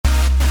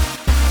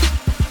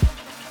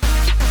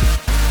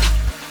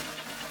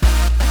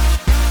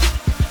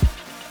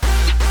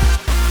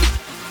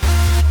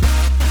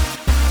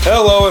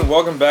Hello and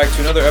welcome back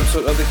to another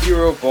episode of the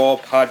Hero Ball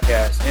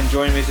Podcast. And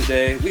joining me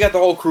today, we got the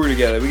whole crew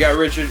together. We got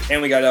Richard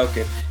and we got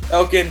Elkin.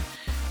 Elkin,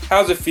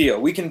 how's it feel?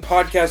 We can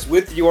podcast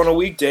with you on a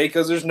weekday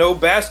because there's no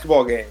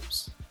basketball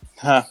games.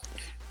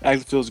 Actually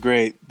feels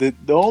great. The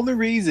only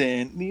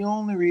reason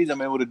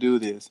I'm able to do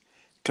this,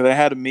 because I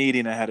had a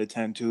meeting I had to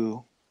attend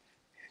to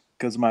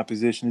because of my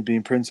position as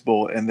being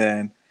principal, and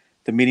then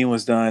the meeting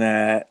was done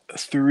at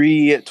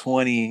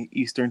 3:20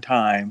 Eastern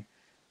Time,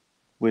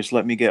 which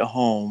let me get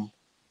home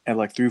at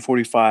like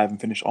 3:45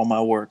 and finish all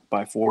my work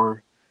by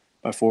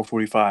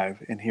 4:45,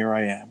 and here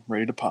I am,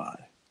 ready to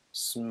pod.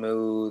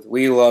 Smooth.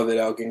 We love it,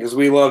 Elkin, because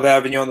we love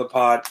having you on the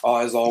pod,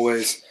 as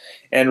always.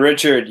 And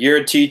Richard, you're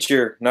a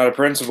teacher, not a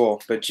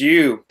principal, but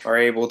you are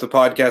able to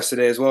podcast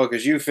today as well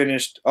because you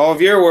finished all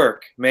of your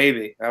work.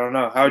 Maybe, I don't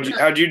know.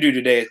 How'd you do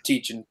today at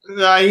teaching?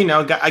 I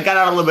got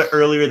out a little bit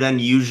earlier than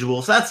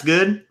usual, so that's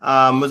good.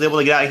 Was able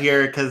to get out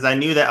here because I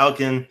knew that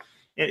Elkin.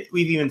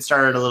 We've even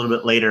started a little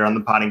bit later on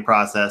the potting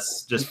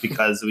process just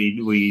because we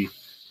do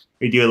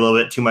a little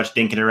bit too much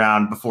dinking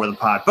around before the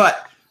pod.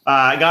 But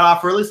I got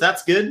off early, so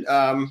that's good.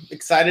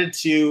 Excited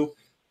to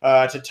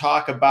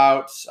talk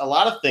about a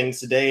lot of things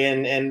today,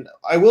 and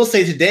I will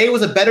say today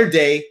was a better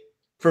day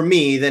for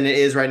me than it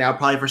is right now,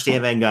 probably for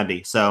Stan Van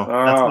Gundy. So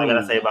that's what I got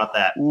to say about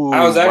that. Ooh,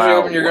 I was actually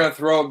hoping you're going to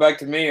throw it back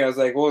to me. I was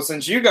like, well,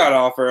 since you got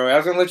off early, I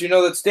was going to let you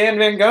know that Stan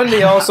Van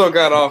Gundy also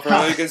got off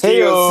early because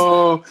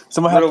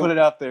someone had to put it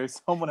out there.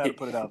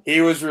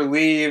 He was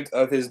relieved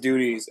of his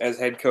duties as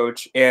head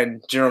coach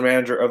and general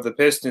manager of the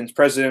Pistons,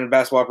 president of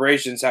basketball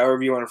operations,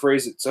 however you want to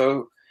phrase it.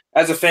 So,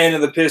 as a fan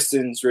of the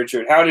Pistons,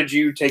 Richard, how did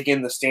you take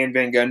in the Stan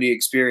Van Gundy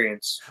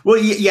experience? Well,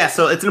 yeah,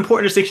 so it's an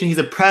important distinction. He's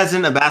a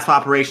president of basketball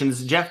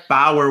operations. Jeff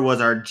Bauer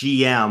was our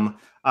GM,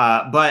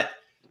 but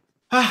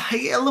a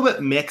little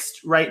bit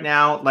mixed right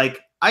now.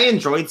 Like, I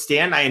enjoyed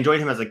Stan. I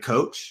enjoyed him as a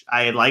coach.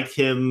 I liked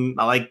him.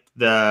 I liked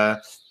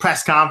the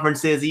press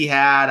conferences he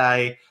had.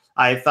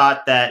 I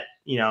thought that,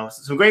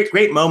 some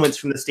great moments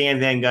from the Stan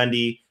Van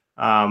Gundy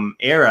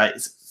era.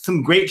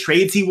 Some great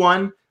trades he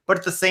won, but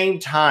at the same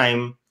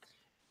time,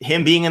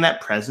 him being in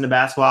that president of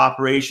basketball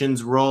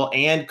operations role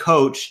and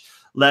coach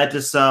led to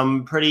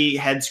some pretty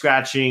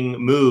head-scratching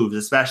moves,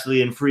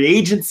 especially in free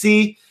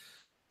agency.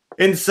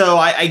 And so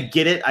I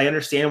get it. I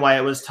understand why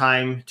it was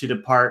time to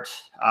depart.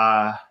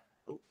 A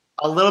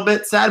little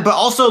bit sad, but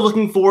also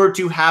looking forward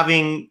to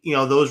having,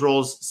 those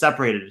roles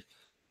separated.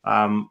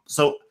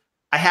 So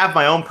I have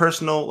my own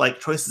personal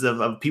choices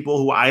of people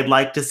who I'd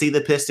like to see the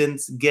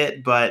Pistons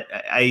get, but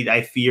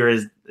I fear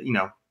is,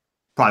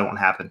 probably won't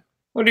happen.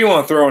 What do you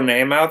want to throw a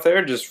name out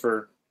there just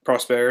for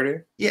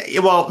prosperity? Yeah.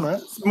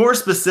 Well, more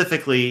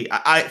specifically,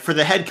 for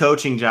the head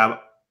coaching job,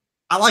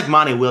 I like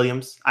Monty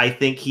Williams. I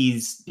think he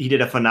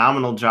did a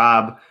phenomenal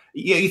job.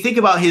 You think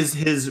about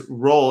his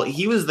role.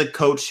 He was the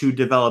coach who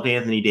developed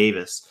Anthony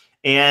Davis,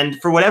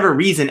 and for whatever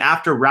reason,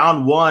 after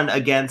round one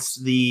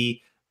against the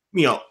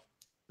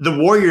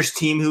Warriors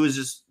team, who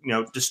was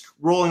just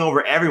rolling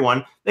over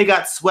everyone, they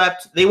got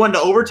swept. They went to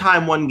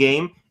overtime one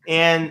game,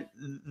 and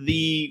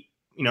the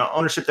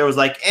ownership there was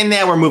like, and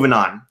now we're moving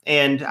on.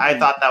 And I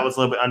thought that was a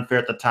little bit unfair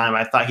at the time.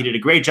 I thought he did a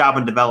great job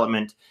in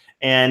development.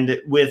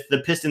 And with the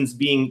Pistons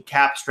being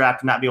cap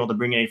strapped and not being able to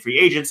bring in any free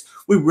agents,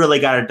 we really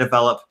got to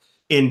develop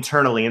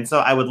internally. And so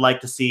I would like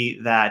to see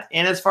that.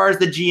 And as far as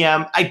the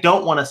GM, I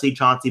don't want to see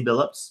Chauncey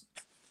Billups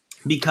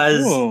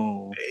because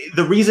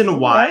the reason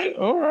why,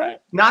 all right.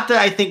 Not that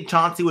I think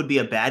Chauncey would be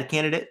a bad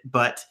candidate,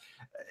 but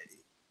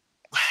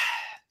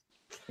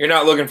you're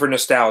not looking for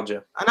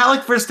nostalgia. I'm not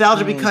looking for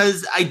nostalgia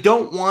because I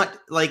don't want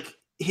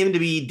him to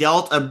be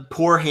dealt a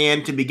poor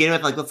hand to begin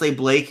with. Like, let's say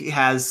Blake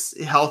has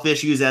health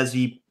issues as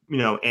we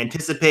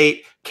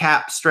anticipate,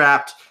 cap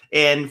strapped,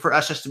 and for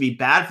us just to be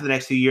bad for the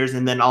next few years,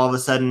 and then all of a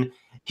sudden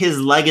his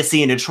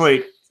legacy in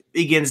Detroit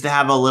begins to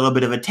have a little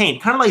bit of a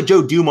taint, kind of like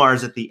Joe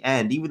Dumars at the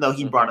end. Even though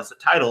he brought us a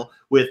title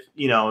with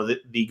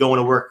the going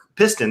to work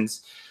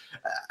Pistons,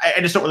 I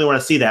just don't really want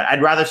to see that.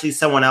 I'd rather see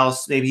someone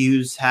else maybe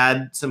who's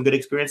had some good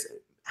experience.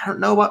 I don't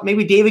know about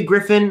maybe David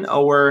Griffin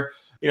or,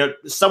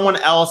 someone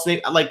else.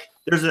 Maybe,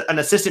 there's an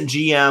assistant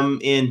GM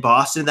in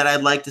Boston that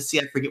I'd like to see.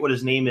 I forget what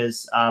his name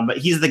is, but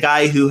he's the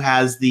guy who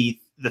has the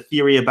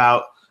theory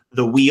about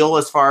the wheel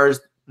as far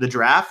as the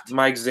draft.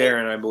 Mike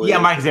Zarin, I believe. Yeah,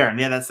 Mike Zarin.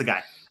 Yeah, that's the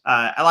guy.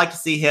 I like to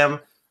see him.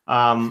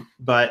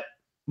 But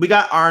we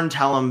got Arn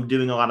Tellem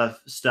doing a lot of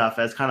stuff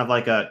as kind of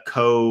like a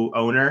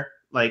co-owner.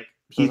 Like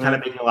he's kind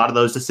of making a lot of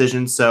those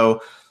decisions. So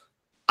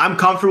I'm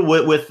comfortable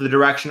with the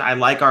direction. I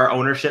like our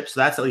ownership,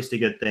 so that's at least a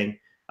good thing.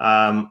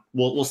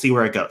 We'll see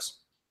where it goes.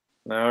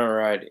 All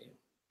righty.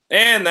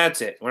 And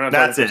that's it. We're not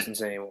talking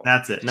Pistons anymore.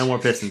 That's it. No more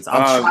Pistons.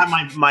 I'll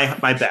try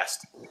my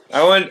best.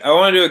 I want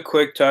to do a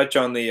quick touch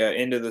on the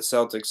end of the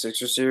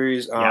Celtics-Sixers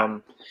series.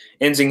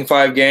 Ending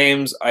 5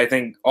 games. I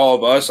think all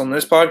of us on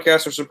this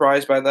podcast are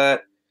surprised by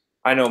that.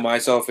 I know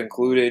myself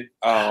included.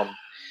 How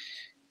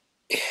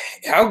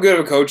good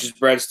of a coach is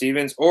Brad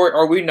Stevens, or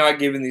are we not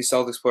giving these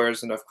Celtics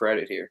players enough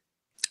credit here?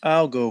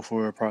 I'll go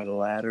for probably the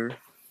latter.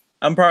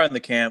 I'm probably in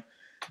the camp.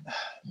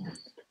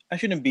 I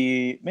shouldn't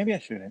be. Maybe I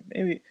shouldn't.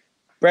 Maybe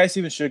Brad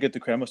Stevens should get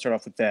the credit. I'm going to start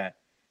off with that.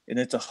 And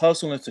it's a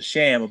hustle and it's a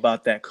sham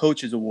about that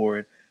coach's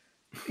award.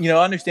 I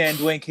understand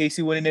Dwayne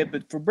Casey winning it,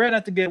 but for Brad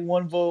not to get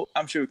one vote,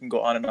 I'm sure we can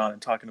go on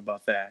and talking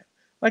about that.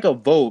 Like a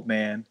vote,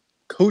 man.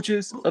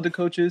 Coaches, other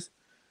coaches,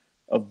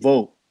 a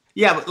vote.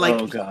 Yeah, but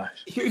like, oh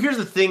gosh. Here's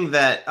the thing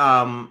that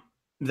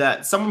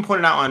that someone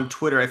pointed out on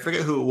Twitter. I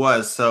forget who it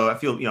was, so I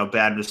feel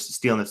bad just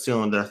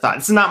stealing their thought.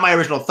 This is not my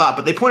original thought,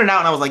 but they pointed out,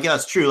 and I was like, yeah,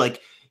 that's true.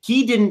 Like,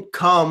 he didn't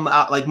come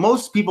out like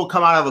most people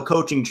come out of a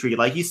coaching tree.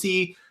 Like you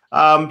see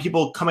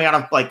people coming out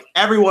of like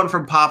everyone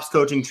from Pop's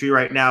coaching tree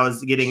right now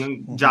is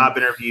getting job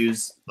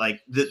interviews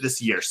like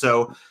this year.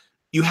 So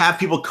you have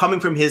people coming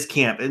from his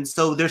camp, and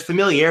so there's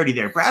familiarity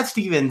there. Brad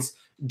Stevens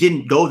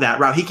didn't go that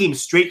route. He came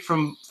straight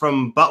from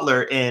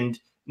Butler, and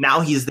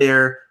now he's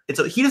there. And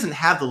so he doesn't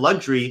have the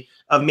luxury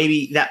of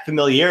maybe that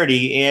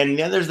familiarity. And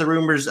there's the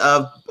rumors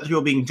of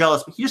people being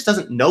jealous, but he just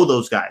doesn't know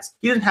those guys.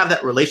 He doesn't have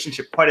that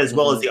relationship quite as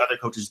well as the other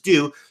coaches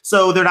do.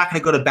 So they're not going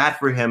to go to bat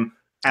for him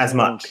as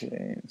much.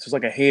 Okay. So it's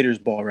like a hater's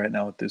ball right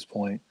now at this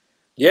point.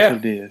 Yeah.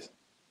 That's what it is.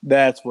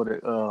 That's what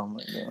it oh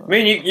my God. I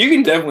mean, you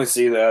can definitely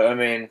see that. I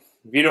mean,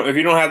 if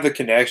you don't have the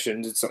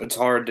connections, it's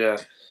hard to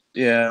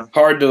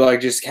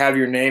like just have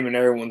your name in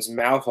everyone's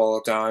mouth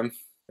all the time.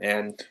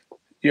 And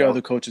your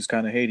other coaches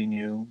kind of hating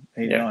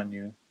on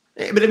you.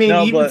 But I mean,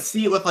 you even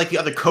see it with like the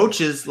other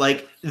coaches.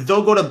 Like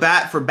they'll go to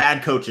bat for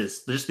bad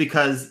coaches just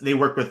because they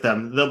work with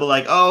them. They'll be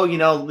like, "Oh,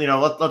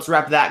 let's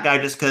rep that guy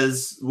just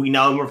because we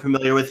know and we're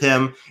familiar with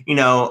him."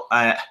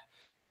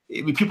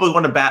 People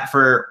want to bat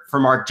for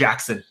Mark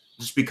Jackson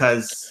just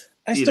because.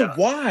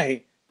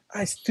 Why?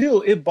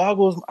 It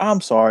boggles.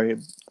 I'm sorry,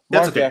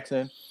 Mark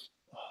Jackson,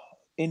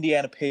 former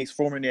Indiana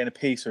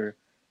Pacer.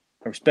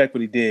 I respect what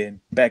he did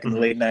back in the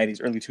late '90s,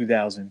 early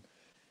 2000s,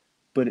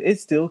 but it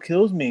still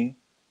kills me.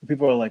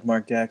 People are like,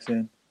 Mark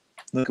Jackson,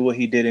 look at what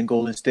he did in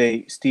Golden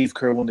State. Steve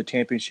Kerr won the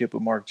championship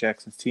with Mark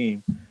Jackson's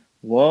team.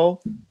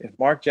 Well, if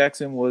Mark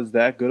Jackson was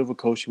that good of a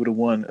coach, he would have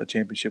won a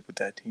championship with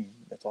that team.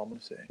 That's all I'm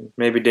going to say.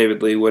 Maybe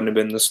David Lee wouldn't have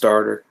been the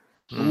starter.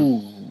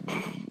 Ooh,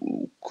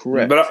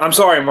 correct. But I'm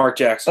sorry, Mark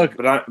Jackson. Okay.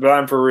 But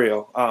I'm for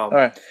real. All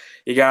right.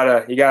 You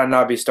gotta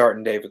not be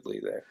starting David Lee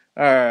there.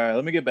 All right.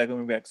 Let me get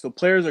back. So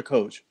players or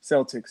coach?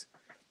 Celtics.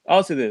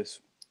 I'll say this.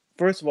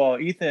 First of all,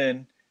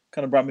 Ethan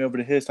kind of brought me over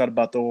to his side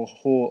about the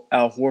whole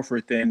Al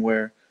Horford thing,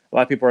 where a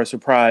lot of people are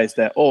surprised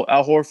that, Al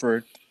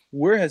Horford,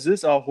 where has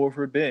this Al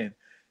Horford been?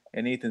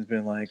 And Ethan's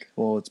been like,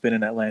 well, it's been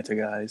in Atlanta,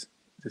 guys.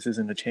 This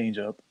isn't a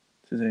change-up.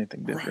 This isn't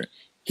anything different. Right.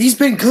 He's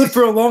been good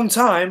for a long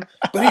time,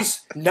 but he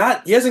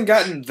hasn't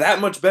gotten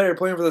that much better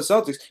playing for the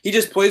Celtics. He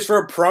just plays for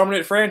a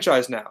prominent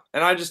franchise now.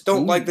 And I just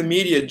don't like the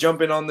media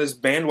jumping on this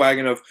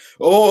bandwagon of,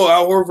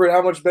 Al Horford,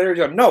 how much better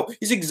job. No,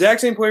 he's the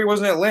exact same player he was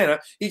in Atlanta.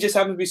 He just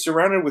happened to be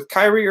surrounded with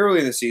Kyrie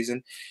early in the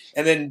season.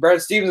 And then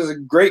Brad Stevens is a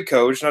great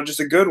coach, not just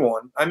a good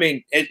one. I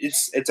mean,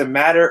 it's a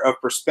matter of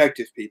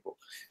perspective, people.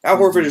 Al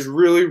Horford is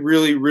really,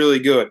 really, really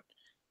good.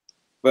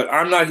 But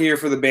I'm not here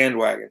for the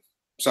bandwagon.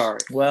 Sorry.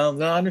 Well,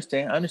 no, I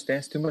understand.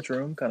 It's too much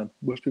room. Kind of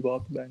push people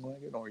off the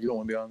bandwagon, or you don't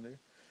want to be on there.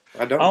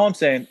 I don't. All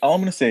I'm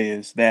going to say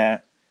is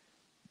that,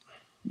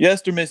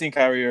 yes, they're missing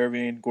Kyrie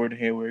Irving, Gordon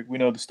Hayward. We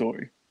know the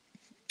story.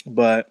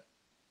 But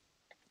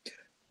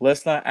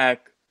let's not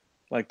act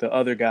like the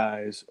other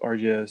guys are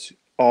just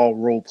all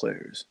role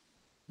players.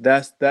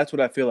 That's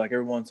what I feel like.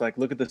 Everyone's like,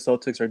 look at the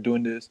Celtics are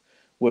doing this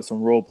with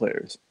some role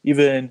players.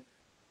 Even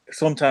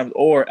sometimes,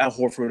 or Al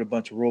Horford with a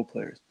bunch of role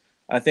players.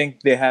 I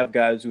think they have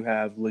guys who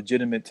have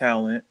legitimate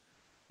talent.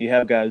 You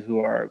have guys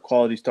who are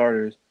quality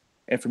starters.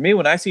 And for me,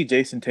 when I see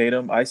Jason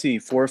Tatum, I see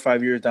 4 or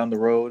 5 years down the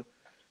road,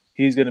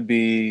 he's going to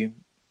be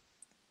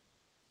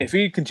 – if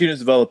he continues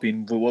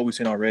developing with what we've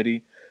seen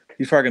already,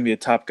 he's probably going to be a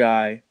top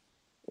guy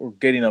or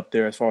getting up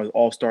there as far as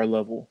all-star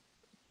level.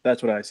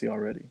 That's what I see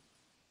already.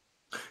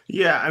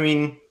 Yeah, I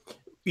mean,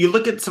 you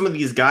look at some of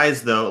these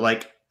guys, though,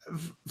 like –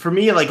 for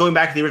me, like going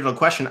back to the original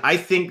question, I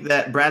think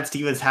that Brad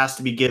Stevens has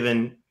to be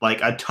given like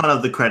a ton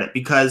of the credit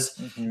because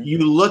you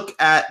look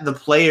at the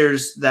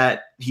players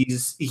that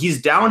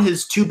he's down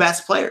his 2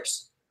 best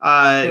players.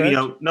 Right.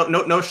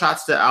 No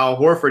shots to Al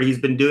Horford. He's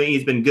been good.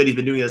 He's been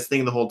doing this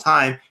thing the whole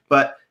time,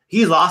 but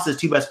he's lost his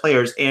 2 best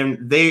players and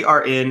they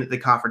are in the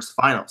conference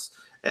finals,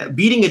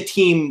 beating a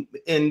team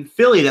in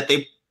Philly that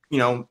they,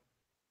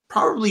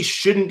 probably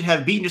shouldn't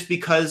have beaten just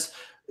because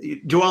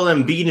Joel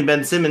Embiid and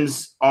Ben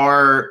Simmons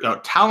are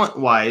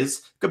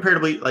talent-wise,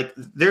 comparatively, like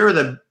they're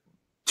the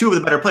 2 of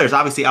the better players.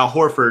 Obviously, Al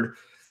Horford,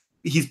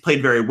 he's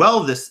played very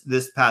well this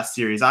past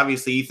series.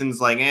 Obviously,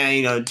 Ethan's like,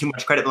 too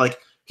much credit. But like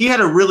he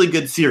had a really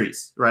good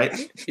series,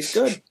 right? He's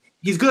good.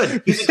 He's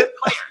good. He's a good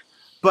player.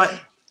 But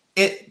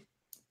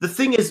the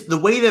thing is, the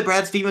way that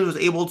Brad Stevens was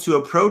able to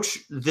approach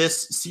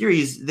this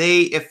series,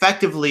 they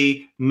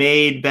effectively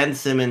made Ben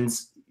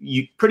Simmons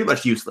pretty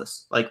much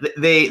useless. Like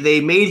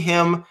they made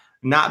him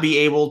not be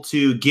able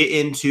to get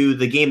into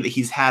the game that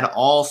he's had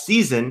all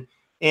season.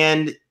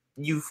 And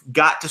you've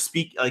got to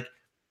speak like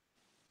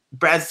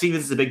Brad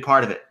Stevens is a big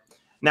part of it.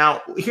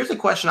 Now, here's a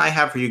question I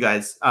have for you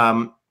guys.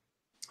 The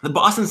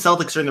Boston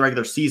Celtics during the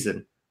regular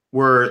season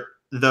were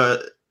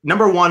the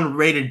number 1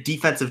 rated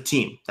defensive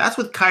team. That's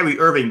with Kyrie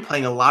Irving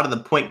playing a lot of the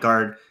point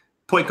guard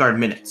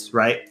minutes,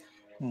 right?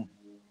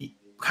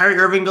 Kyrie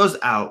Irving goes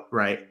out,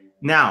 right?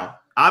 Now,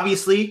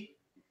 obviously,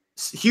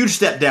 huge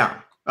step down.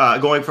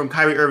 Going from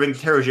Kyrie Irving to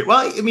Terry Rozier.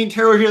 Well, I mean,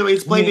 Terry Rozier, the way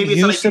he's playing, maybe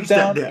it's not a huge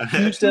step down.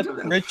 Huge step.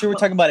 Richard, we're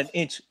talking about an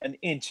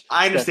inch.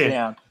 I understand.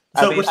 Down.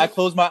 So I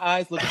close my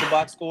eyes, look at the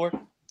box score.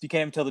 You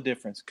can't even tell the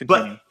difference.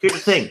 Continue. But here's the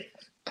thing.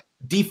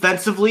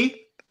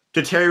 Defensively,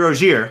 to Terry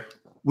Rozier,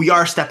 we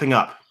are stepping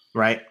up,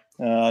 right?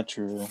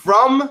 True.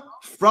 From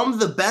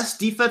the best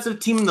defensive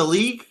team in the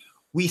league,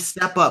 we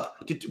step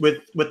up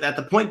with at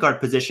the point guard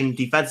position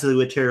defensively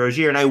with Terry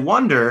Rozier. And I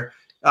wonder,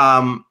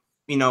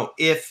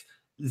 if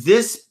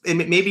this, and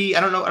maybe I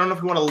don't know if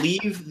we want to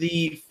leave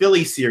the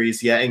Philly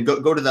series yet and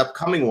go to the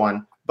upcoming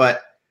one,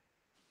 but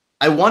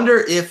I wonder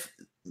if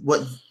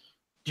what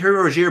Terry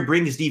Rozier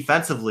brings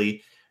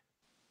defensively,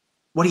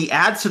 what he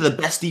adds to the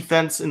best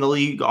defense in the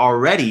league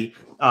already,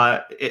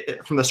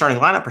 from the starting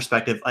lineup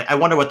perspective, I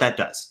wonder what that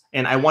does,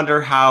 and I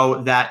wonder how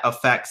that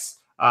affects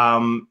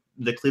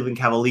the Cleveland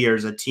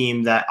Cavaliers, a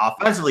team that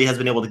offensively has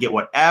been able to get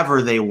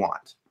whatever they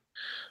want.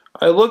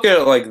 I look at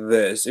it like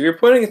this. If you're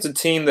putting against a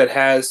team that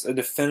has a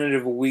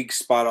definitive weak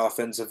spot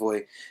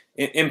offensively,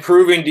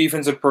 improving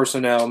defensive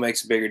personnel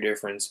makes a bigger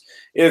difference.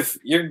 If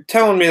you're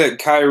telling me that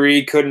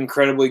Kyrie could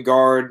incredibly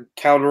guard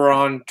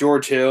Calderon,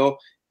 George Hill,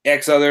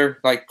 X other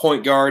like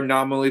point guard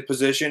nominally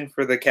position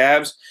for the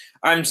Cavs,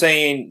 I'm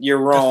saying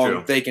you're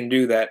wrong. They can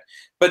do that.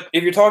 But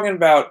if you're talking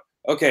about,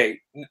 okay,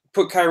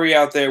 put Kyrie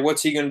out there,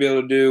 what's he going to be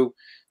able to do?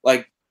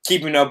 Like,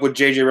 keeping up with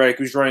JJ Redick,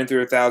 who's running through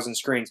 1,000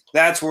 screens.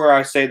 That's where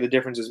I say the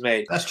difference is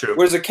made. That's true.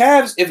 Whereas the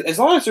Cavs, as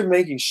long as they're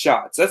making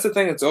shots, that's the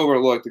thing that's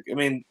overlooked. I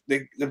mean,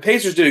 the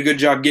Pacers did a good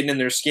job getting in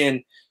their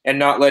skin and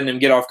not letting them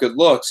get off good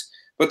looks,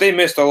 but they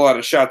missed a lot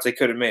of shots they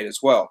could have made as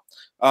well.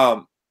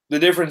 The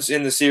difference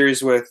in the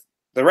series with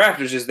the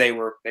Raptors is they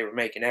were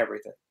making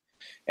everything.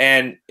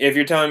 And if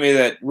you're telling me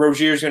that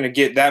Rozier's going to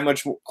get that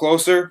much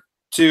closer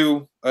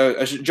to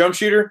a jump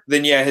shooter,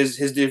 then yeah, his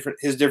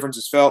difference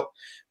is felt.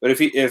 But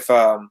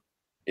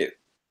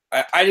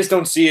I just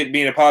don't see it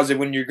being a positive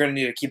when you're going to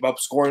need to keep up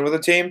scoring with a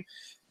team.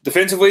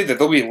 Defensively, that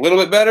they'll be a little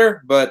bit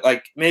better, but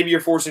like maybe you're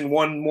forcing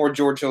one more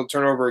George Hill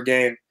turnover a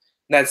game.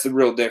 That's the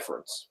real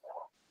difference.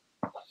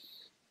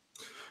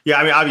 Yeah,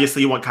 I mean,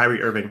 obviously you want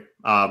Kyrie Irving.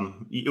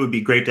 It would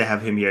be great to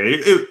have him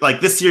here.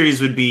 Like this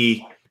series would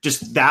be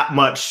just that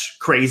much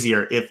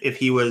crazier if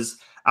he was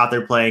out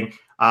there playing.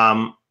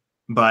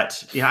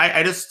 But yeah,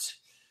 I just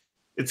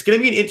it's going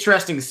to be an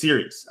interesting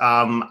series.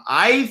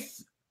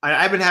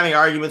 I've been having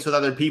arguments with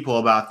other people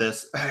about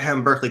this.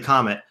 Berkeley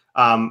Comet,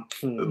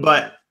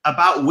 but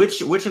about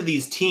which of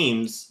these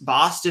teams,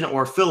 Boston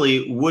or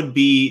Philly, would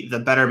be the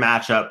better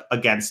matchup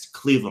against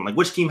Cleveland. Like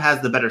which team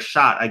has the better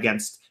shot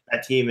against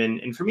that team?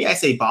 And for me, I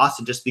say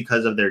Boston just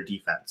because of their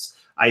defense.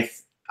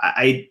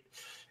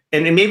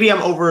 And maybe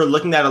I'm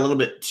overlooking that a little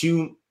bit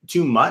too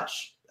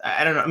much.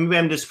 I don't know. Maybe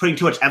I'm just putting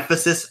too much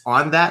emphasis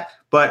on that.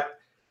 But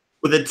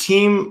with a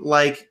team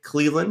like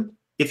Cleveland,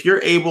 if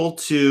you're able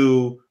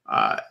to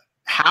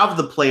have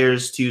the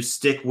players to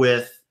stick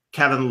with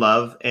Kevin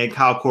Love and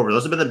Kyle Korver,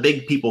 those have been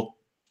the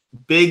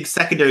big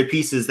secondary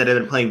pieces that have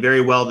been playing very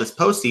well this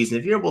postseason.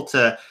 If you're able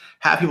to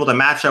have people to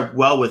match up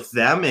well with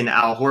them and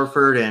Al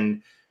Horford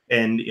and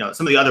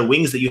some of the other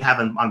wings that you have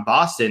on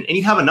Boston, and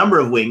you have a number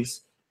of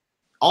wings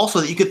also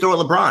that you could throw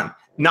at LeBron.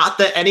 Not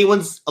that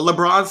anyone's a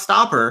LeBron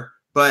stopper,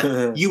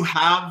 but you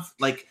have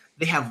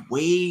they have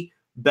way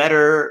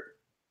better.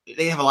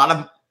 They have a lot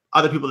of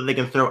other people that they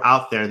can throw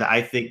out there that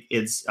I think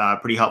is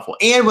pretty helpful.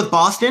 And with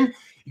Boston,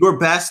 your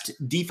best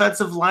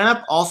defensive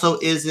lineup also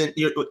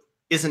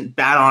isn't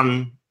bad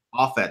on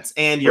offense.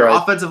 And your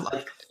offensive,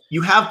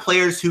 you have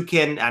players who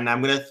can, and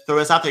I'm going to throw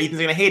this out there, Ethan's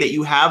going to hate it.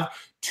 You have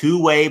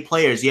two-way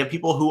players. You have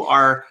people who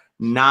are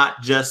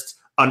not just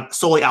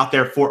solely out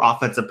there for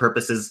offensive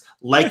purposes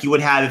like you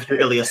would have if you're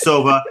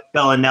Ilyasova,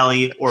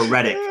 Bellinelli, or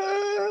Redick.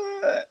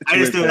 I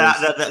just threw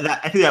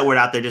I threw that word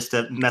out there just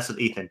to mess with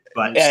Ethan.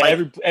 But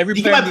yeah, every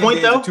you get my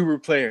point though? Two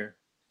player.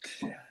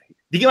 Do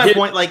you get my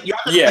point? Like you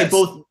have to play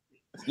both.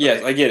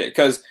 Yes, I get it.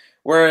 Because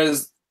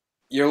whereas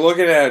you're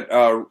looking at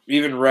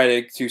even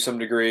Redick to some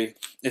degree,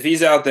 if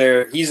he's out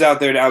there to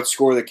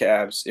outscore the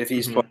Cavs if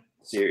he's playing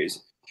the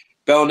series.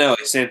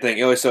 Bellinelli, same thing.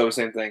 Ilyasova,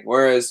 same thing.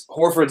 Whereas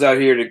Horford's out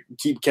here to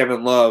keep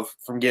Kevin Love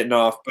from getting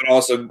off, but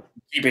also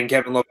keeping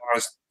Kevin Love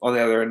honest on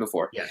the other end of the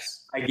floor.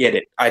 Yes, I get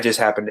it. I just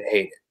happen to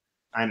hate it.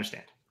 I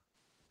understand.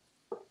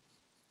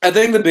 I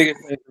think the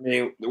biggest thing for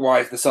me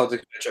why the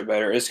Celtics match up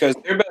better is because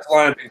their best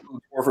lineup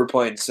includes Horford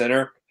playing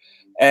center,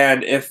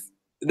 and if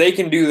they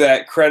can do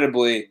that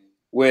credibly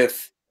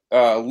with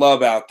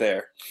Love out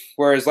there,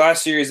 whereas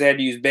last series they had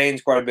to use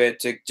Baines quite a bit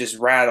to just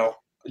rattle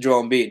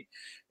Joel Embiid.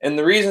 And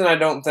the reason I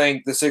don't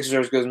think the Sixers are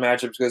as good as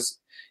matchups because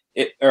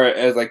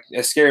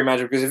a scary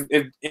matchup because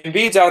if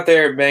Embiid's out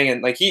there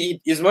banging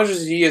he as much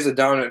as he is a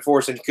dominant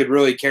force and could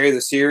really carry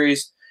the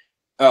series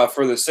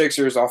for the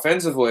Sixers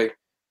offensively.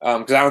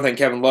 Because I don't think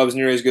Kevin Love's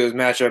nearly as good as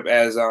matchup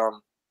as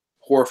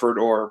Horford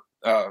or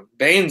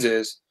Baines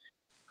is.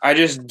 I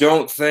just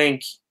don't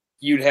think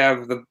you'd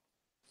have the.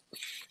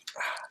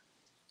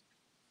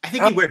 I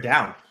think he wear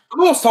down. I'm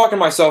almost talking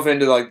myself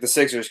into like the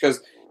Sixers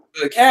because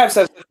the Cavs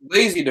have such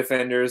lazy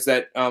defenders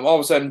that all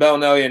of a sudden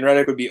Bellinelli and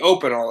Redick would be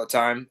open all the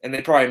time, and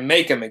they'd probably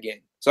make them again.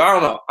 So I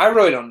don't know. I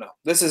really don't know.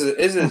 This is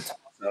a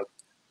toss-up.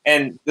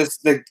 And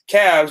the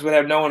Cavs would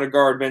have no one to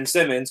guard Ben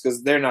Simmons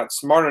because they're not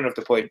smart enough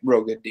to play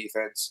real good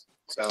defense.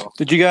 So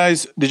Did you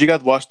guys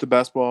watch the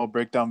basketball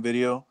breakdown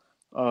video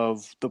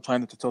of the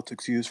plan that the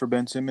Celtics used for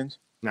Ben Simmons?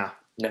 No.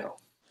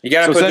 You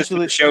got to So put this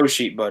in essentially- the show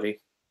sheet, buddy.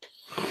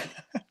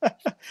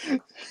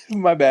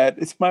 My bad.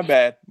 It's my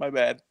bad.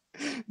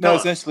 No, No.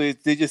 essentially,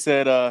 they just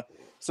said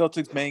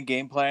Celtics' main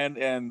game plan,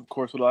 and of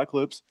course, with a lot of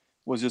clips,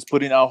 was just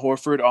putting Al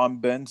Horford on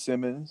Ben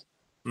Simmons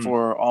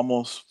for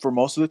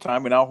most of the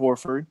time, and Al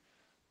Horford,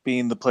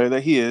 being the player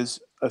that he is,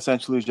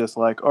 essentially is just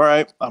like, all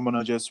right, I'm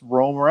gonna just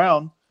roam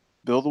around,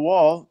 build a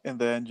wall, and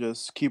then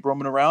just keep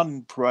roaming around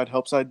and provide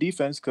help side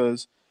defense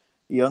because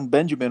young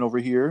Benjamin over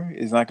here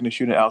is not going to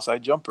shoot an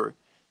outside jumper,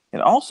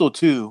 and also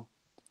too.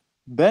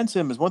 Ben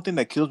Simmons, one thing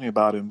that kills me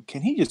about him,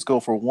 can he just go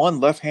for one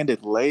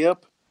left-handed layup?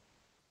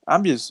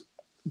 I'm just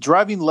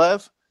driving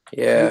left.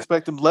 You Yeah.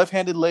 expect him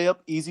left-handed layup,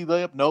 easy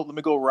layup? Nope, let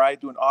me go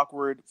right, do an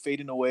awkward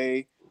fading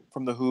away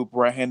from the hoop,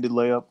 right-handed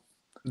layup.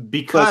 So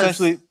Because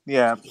essentially,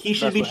 yeah. he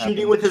should that's be what shooting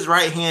happened. with his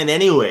right hand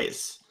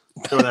anyways.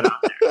 Throw that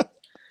out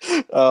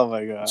there. Oh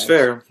my god. It's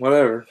fair.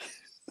 Whatever.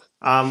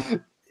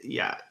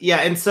 Yeah,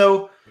 and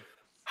so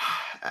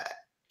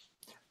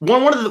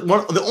one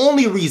of the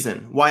only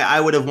reason why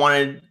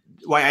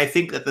I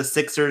think that the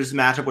Sixers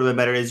matchup would have been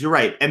better is you're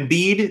right.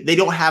 Embiid, they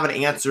don't have an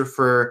answer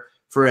for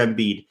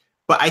Embiid,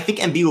 but I think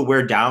Embiid will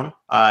wear down.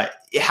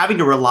 Having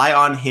to rely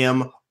on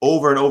him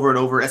over and over and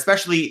over,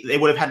 especially they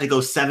would have had to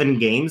go 7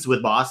 games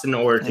with Boston in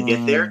order to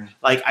get there.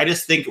 Like I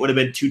just think it would have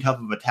been too tough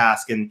of a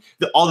task. And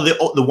the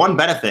one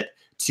benefit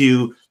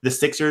to the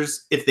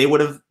Sixers, if they would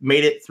have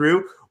made it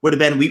through, would have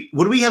been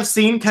would we have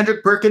seen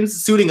Kendrick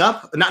Perkins suiting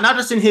up, not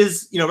just in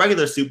his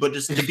regular suit, but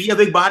just to be a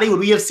big body? Would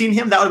we have seen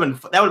him? That would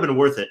have been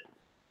worth it.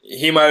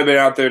 He might have been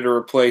out there to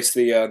replace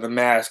the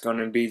mask on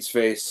Embiid's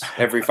face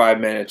every 5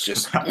 minutes.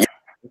 Just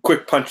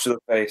quick punch to the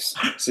face.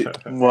 See,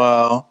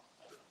 Wow.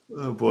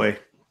 Oh boy.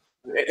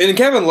 and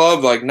Kevin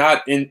Love, like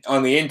not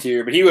on the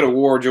interior, but he would have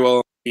wore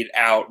Joel Embiid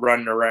out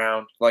running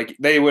around. Like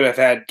they would have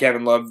had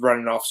Kevin Love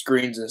running off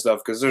screens and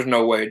stuff because there's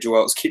no way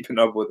Joel's keeping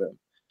up with him.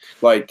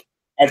 Like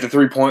at the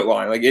 3-point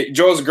line, like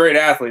Joel's a great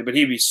athlete, but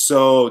he'd be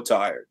so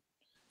tired.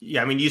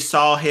 Yeah, I mean, you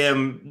saw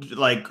him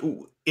like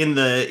in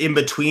the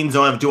in-between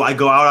zone of do I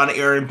go out on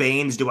Aaron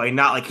Baines? Do I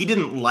not? Like he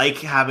didn't like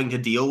having to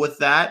deal with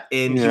that,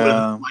 and he would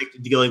have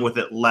liked dealing with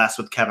it less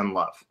with Kevin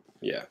Love.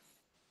 Yeah.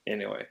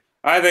 Anyway,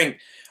 I think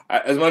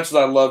as much as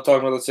I love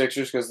talking about the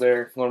Sixers because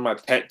they're one of my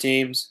pet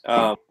teams,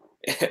 I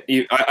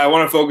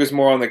want to focus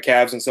more on the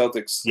Cavs and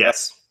Celtics.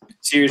 Yes.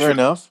 Series Fair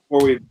enough.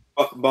 before we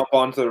bump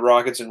onto the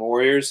Rockets and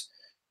Warriors.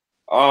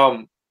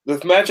 The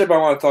matchup I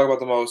want to talk about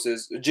the most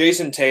is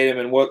Jason Tatum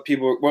and what they're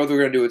going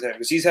to do with him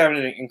because he's having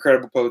an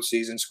incredible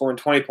postseason, scoring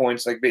 20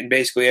 points like in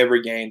basically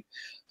every game.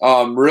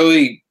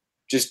 Really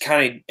just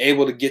kind of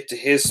able to get to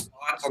his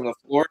spots on the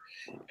floor.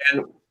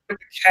 And with the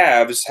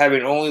Cavs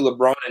having only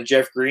LeBron and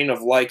Jeff Green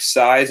of like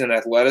size and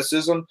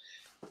athleticism,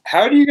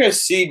 how do you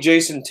guys see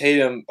Jason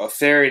Tatum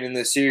faring in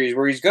this series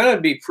where he's going to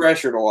be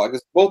pressured a lot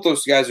because both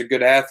those guys are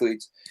good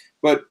athletes,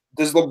 but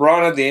does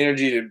LeBron have the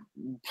energy to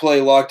play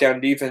lockdown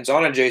defense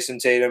on a Jason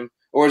Tatum?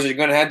 Or is it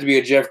going to have to be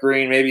a Jeff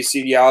Green, maybe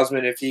C.D.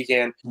 Osman if he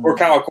can, or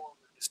Kyle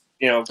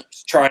Korver,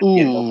 just trying to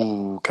get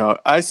Ooh, Kyle.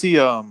 I see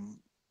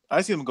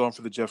him going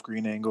for the Jeff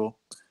Green angle.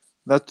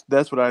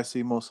 That's what I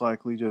see most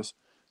likely, just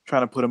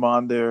trying to put him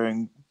on there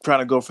and trying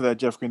to go for that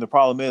Jeff Green. The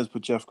problem is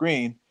with Jeff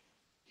Green,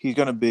 he's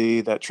going to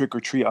be that trick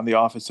or treat on the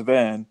offensive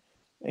end,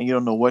 and you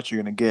don't know what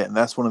you're going to get. And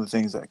that's one of the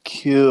things that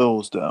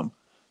kills them.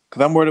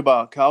 Because I'm worried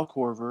about Kyle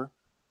Korver.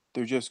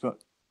 It's going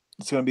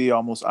to be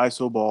almost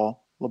iso ball.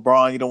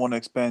 LeBron, you don't want to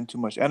expend too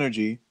much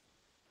energy.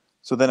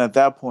 So then at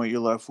that point, you're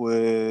left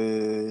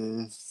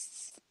with...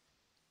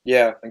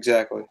 Yeah,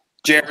 exactly.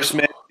 J.R.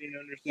 Smith being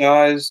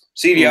undersized.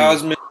 C.D.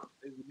 Osman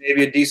is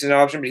maybe a decent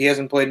option, but he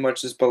hasn't played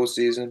much this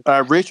postseason.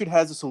 Richard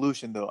has a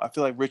solution, though. I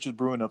feel like Richard's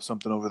brewing up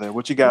something over there.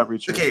 What you got,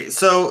 Richard? Okay,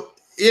 so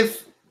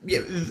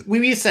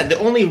we said the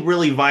only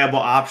really viable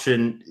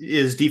option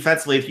is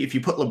defensively if you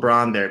put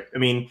LeBron there. I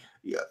mean...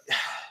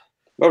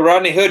 But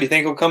Rodney Hood, you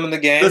think he'll come in the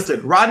game? Listen,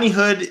 Rodney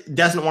Hood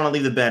doesn't want to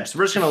leave the bench, so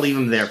we're just going to leave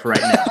him there for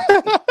right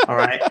now. All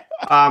right.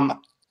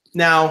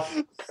 Now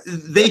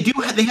they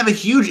have a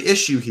huge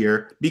issue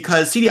here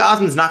because C.D.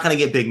 Osman's not going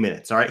to get big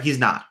minutes. All right, he's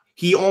not.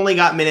 He only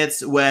got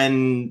minutes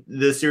when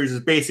the series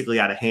was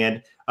basically out of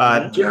hand.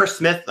 J.R.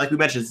 Smith, like we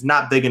mentioned, is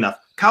not big enough.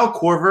 Kyle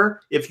Korver,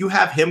 if you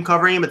have him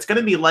covering him, it's going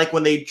to be like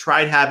when they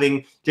tried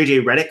having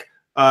J.J. Redick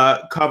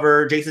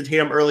cover Jason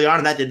Tatum early on,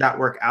 and that did not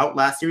work out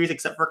last series,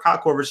 except for Kyle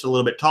Korver's just a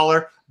little bit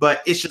taller,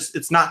 but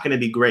it's not going to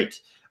be great.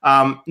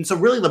 And so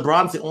really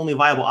LeBron's the only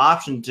viable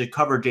option to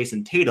cover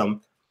Jason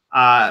Tatum,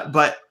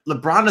 but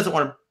LeBron doesn't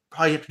want to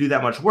probably have to do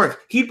that much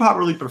work. He'd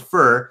probably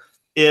prefer,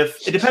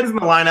 if it depends on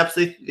the lineups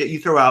that you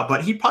throw out,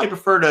 but he'd probably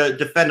prefer to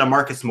defend a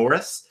Marcus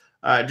Morris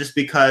just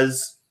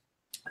because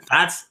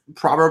that's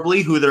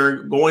probably who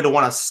they're going to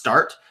want to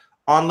start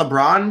on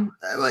LeBron.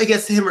 I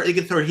guess you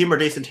can throw him or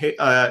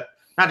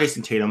not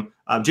Jason Tatum,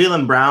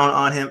 Jaylen Brown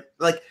on him.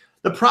 Like,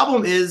 the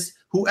problem is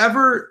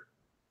whoever,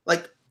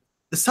 like,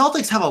 the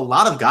Celtics have a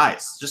lot of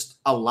guys, just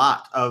a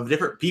lot of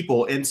different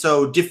people. And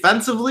so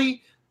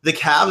defensively, the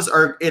Cavs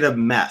are in a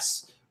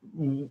mess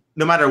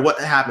no matter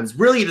what happens.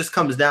 Really, it just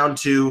comes down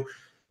to,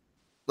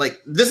 like,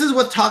 this is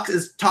what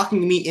is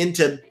talking me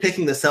into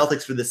picking the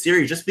Celtics for the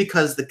series, just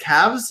because the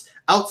Cavs,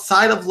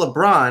 outside of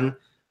LeBron,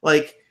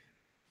 like,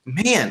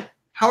 man,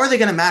 how are they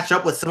going to match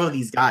up with some of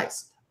these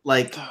guys?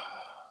 Like,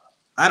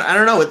 I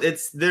don't know.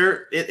 It's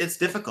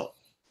difficult.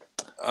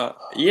 I'm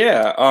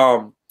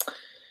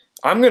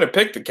going to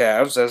pick the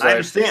Cavs, as I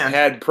understand.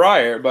 Had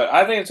prior, but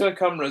I think it's going to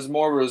come as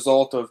more a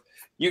result of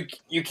you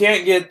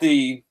can't get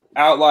the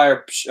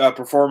outlier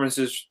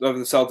performances of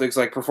the Celtics,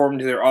 like performing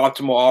to their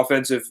optimal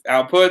offensive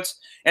outputs,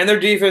 and their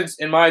defense,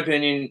 in my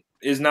opinion,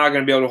 is not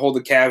going to be able to hold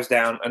the Cavs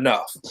down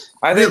enough.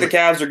 I think the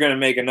Cavs are going to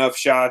make enough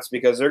shots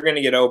because they're going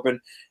to get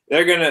open.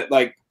 They're going to,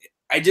 like,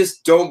 I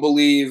just don't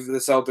believe the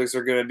Celtics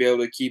are going to be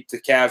able to keep the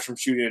Cavs from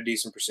shooting a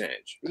decent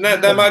percentage. And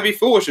that might be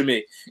foolish of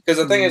me, because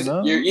the thing is,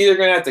 you're either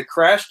going to have to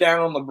crash down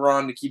on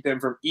LeBron to keep him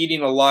from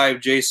eating alive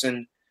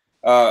Jason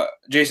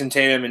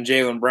Tatum and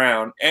Jaylen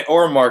Brown,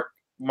 or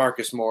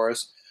Marcus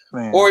Morris,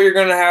 or you're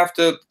going to have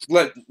to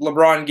let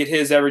LeBron get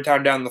his every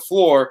time down the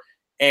floor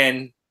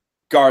and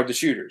guard the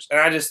shooters.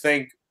 And I just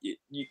think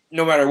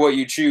no matter what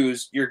you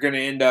choose, you're going to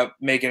end up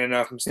making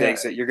enough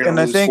mistakes that you're going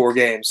to lose 4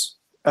 games.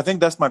 I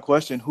think that's my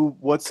question.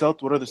 What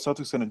are the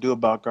Celtics going to do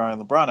about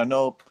guarding LeBron? I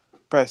know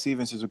Brad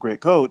Stevens is a great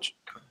coach,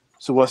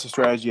 so what's the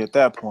strategy at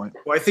that point?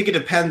 Well, I think it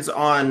depends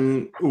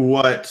on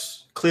what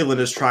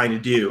Cleveland is trying to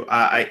do.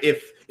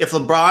 If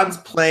LeBron's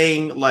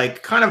playing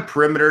like kind of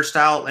perimeter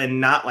style and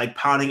not like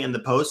pounding in the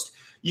post,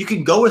 you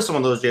can go with some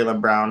of those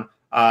Jaylen Brown,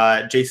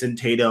 Jason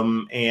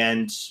Tatum,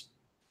 and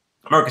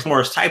Marcus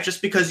Morris types,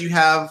 just because you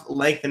have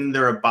length in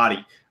their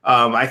body.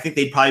 I think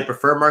they'd probably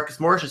prefer Marcus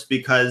Morris just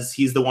because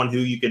he's the one who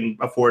you can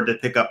afford to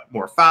pick up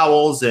more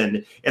fouls,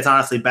 and it's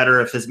honestly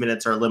better if his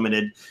minutes are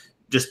limited,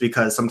 just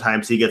because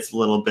sometimes he gets a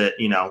little bit,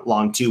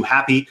 long too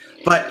happy.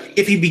 But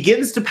if he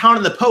begins to pound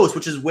in the post,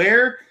 which is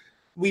where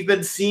we've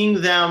been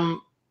seeing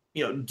them,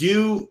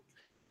 do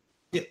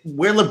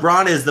where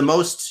LeBron is the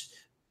most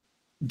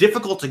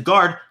difficult to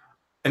guard,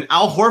 and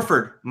Al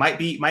Horford might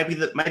be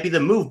the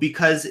move,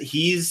 because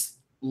he's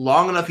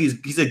long enough.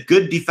 He's a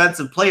good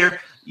defensive player.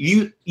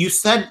 You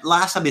said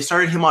last time they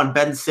started him on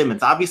Ben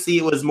Simmons. Obviously,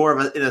 it was more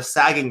of in a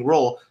sagging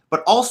role,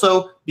 but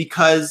also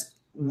because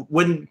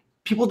when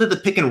people did the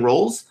pick and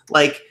rolls,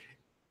 like,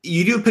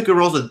 you do pick and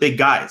rolls with big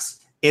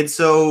guys. And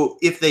so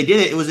if they did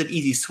it, it was an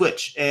easy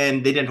switch, and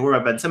they didn't have to worry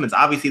about Ben Simmons.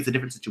 Obviously, it's a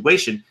different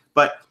situation,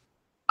 but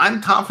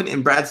I'm confident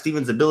in Brad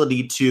Stevens'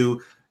 ability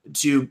to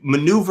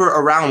maneuver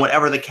around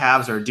whatever the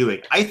Cavs are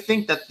doing. I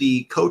think that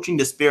the coaching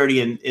disparity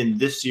in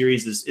this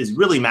series is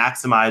really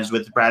maximized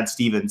with Brad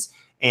Stevens,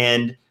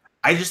 and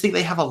I just think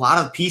they have a lot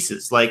of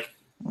pieces. Like,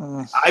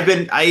 I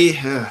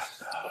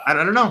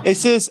don't know.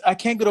 It's just, I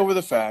can't get over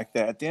the fact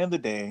that at the end of the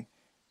day,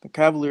 the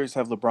Cavaliers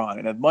have LeBron.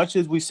 And as much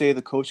as we say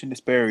the coaching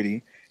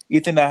disparity,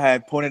 Ethan and I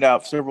had pointed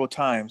out several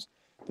times,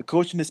 the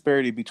coaching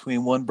disparity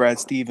between one Brad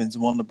Stevens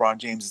and one LeBron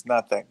James is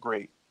not that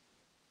great.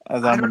 I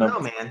don't know,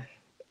 man.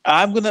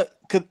 I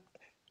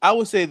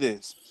would say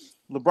this.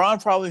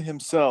 LeBron probably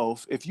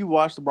himself, if you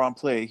watch LeBron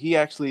play, he's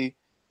actually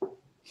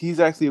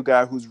a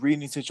guy who's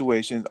reading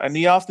situations. And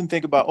you often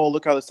think about,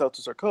 look how the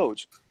Celtics are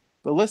coached.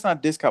 But let's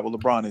not discount what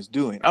LeBron is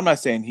doing. I'm not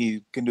saying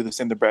he can do the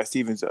same that Brad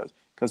Stevens does,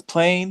 because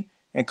playing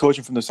and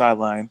coaching from the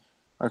sideline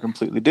are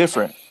completely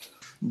different.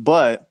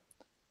 But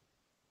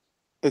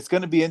it's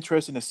going to be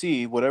interesting to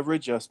see whatever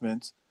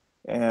adjustments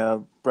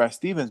Brad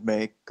Stevens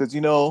make, because,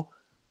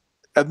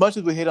 as much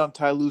as we hate on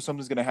Ty Lue,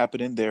 something's going to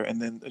happen in there,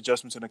 and then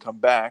adjustments are going to come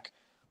back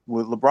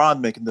with LeBron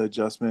making the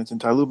adjustments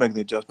and Ty Lue making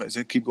the adjustments,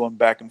 and keep going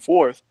back and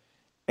forth.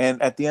 And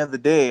at the end of the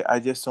day, I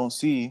just don't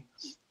see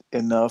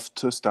enough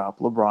to stop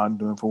LeBron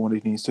doing for what he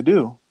needs to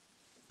do.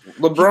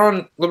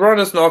 LeBron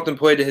doesn't often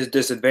play to his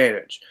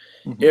disadvantage.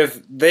 Mm-hmm.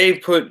 If they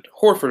put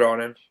Horford on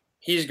him,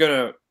 he's going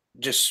to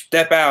just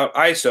step out,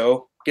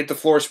 ISO, get the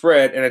floor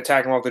spread, and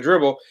attack him off the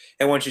dribble.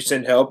 And once you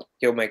send help,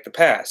 he'll make the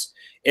pass.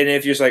 And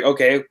if you're just like,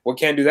 okay, well,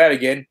 can't do that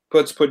again,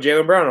 put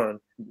Jaylen Brown on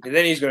him. And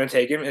then he's going to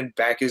take him and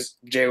back his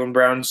Jaylen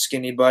Brown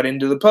skinny butt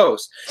into the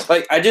post.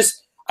 Like, I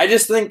just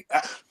think –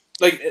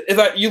 like,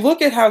 you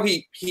look at how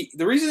the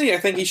reason I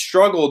think he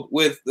struggled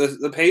with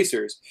the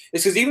Pacers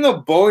is because even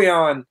though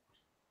Bojan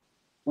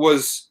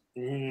was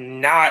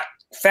not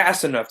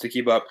fast enough to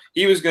keep up,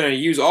 he was going to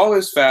use all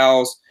his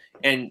fouls,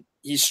 and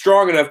he's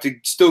strong enough to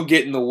still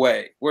get in the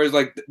way. Whereas,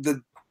 like,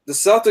 the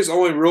Celtics'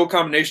 only real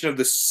combination of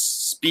the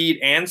speed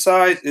and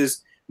size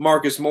is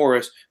Marcus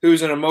Morris,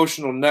 who's an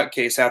emotional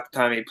nutcase half the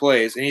time he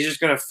plays, and he's just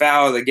going to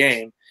foul the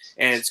game,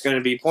 and it's going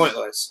to be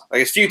pointless.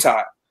 Like, it's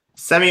futile.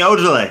 Semi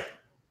Ojeleye.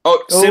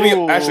 Semi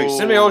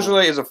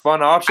Ojeleye is a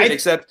fun option,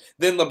 except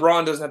then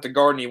LeBron doesn't have to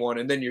guard anyone,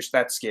 and then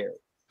that's scary.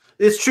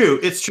 It's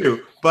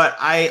true. But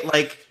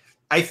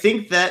I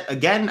think that,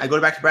 again, I go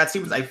back to Brad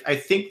Stevens. I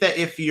think that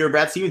if you're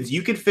Brad Stevens,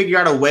 you could figure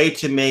out a way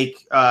to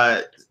make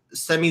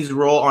Semi's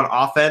role on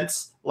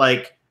offense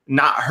like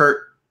not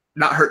hurt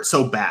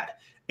so bad.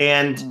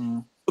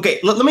 And okay,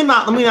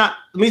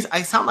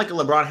 I sound like a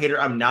LeBron hater.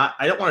 I'm not.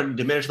 I don't want to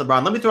diminish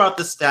LeBron. Let me throw out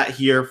this stat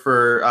here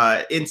for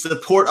in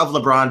support of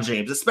LeBron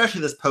James,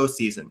 especially this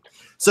postseason.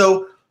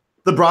 So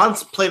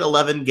LeBron's played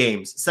 11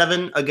 games,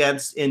 7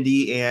 against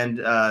Indy and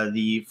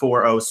the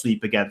 4-0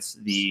 sweep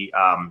against the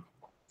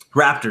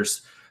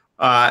Raptors.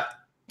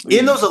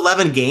 In those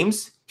 11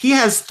 games, he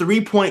has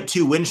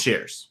 3.2 win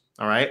shares.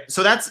 All right.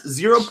 So that's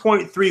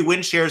 0.3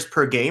 win shares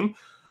per game.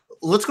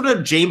 Let's go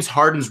to James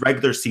Harden's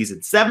regular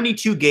season.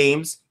 72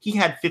 games, he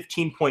had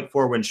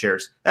 15.4 win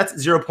shares. That's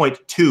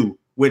 0.2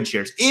 win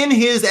shares in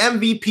his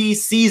MVP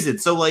season.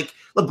 So like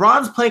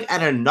LeBron's playing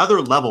at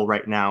another level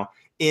right now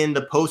in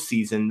the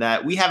postseason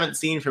that we haven't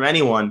seen from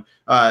anyone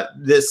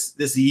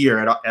this year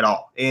at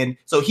all. And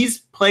so he's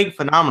playing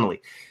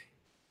phenomenally.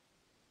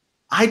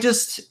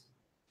 This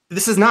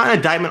is not an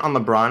indictment on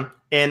LeBron.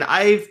 And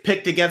I've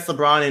picked against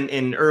LeBron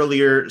in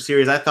earlier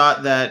series. I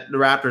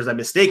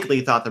mistakenly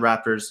thought the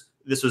Raptors,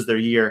 this was their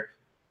year.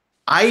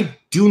 I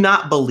do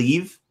not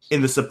believe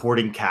in the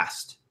supporting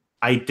cast.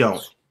 I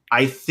don't.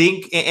 I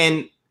think,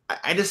 and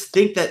I just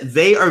think that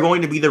they are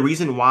going to be the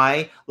reason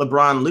why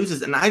LeBron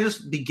loses. And I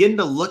just begin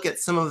to look at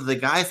some of the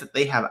guys that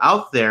they have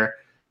out there,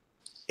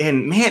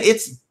 and man,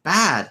 it's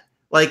bad.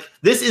 Like,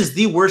 this is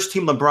the worst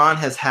team LeBron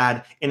has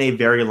had in a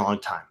very long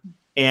time.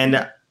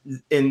 And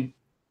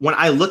when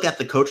I look at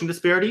the coaching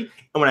disparity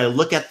and when I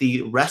look at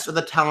the rest of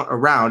the talent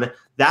around,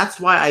 that's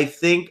why I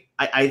think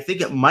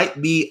it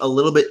might be a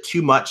little bit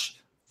too much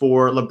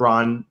for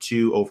LeBron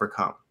to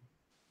overcome.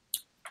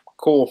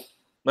 Cool.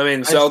 I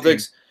mean,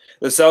 the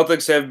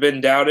Celtics have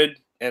been doubted,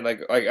 and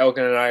like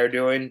Elkin and I are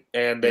doing,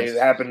 and they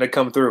happen to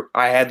come through.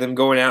 I had them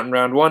going out in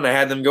round 1. I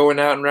had them going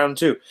out in round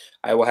 2.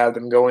 I will have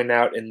them going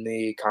out in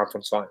the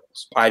conference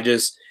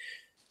finals.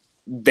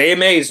 They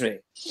amaze me.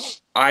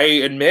 I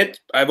admit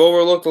I've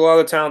overlooked a lot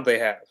of the talent they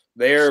have.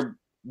 They are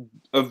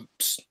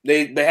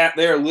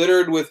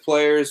littered with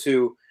players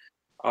who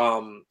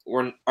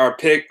are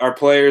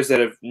players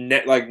that have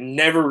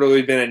never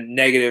really been a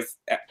negative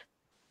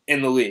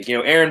in the league. You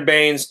know, Aaron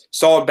Baines,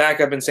 solid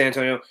backup in San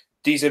Antonio,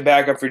 decent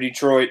backup for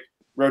Detroit,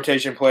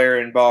 rotation player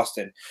in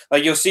Boston.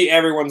 Like, you'll see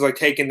everyone's like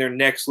taking their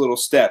next little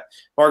step.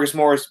 Marcus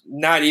Morris,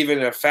 not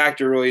even a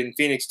factor really in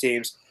Phoenix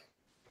teams,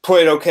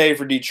 played okay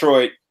for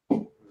Detroit,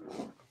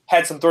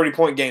 had some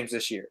 30-point games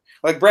this year.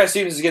 Like, Brad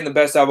Stevens is getting the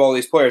best out of all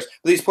these players,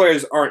 but these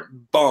players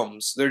aren't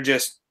bums. They're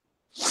just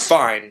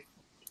fine.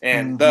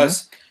 And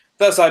thus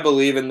I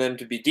believe in them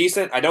to be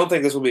decent. I don't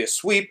think this will be a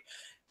sweep.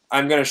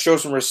 I'm going to show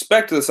some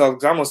respect to the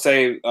Celtics. I'm going to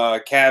say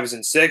Cavs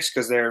in 6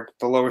 because they're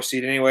the lower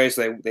seed anyway,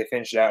 so they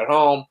finished it out at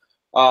home.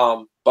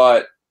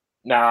 But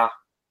nah,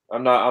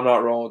 I'm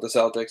not rolling with the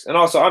Celtics. And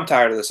also, I'm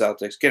tired of the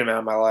Celtics. Get them out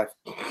of my life.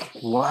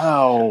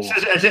 Wow.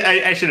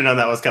 I should have known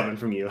that was coming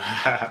from you.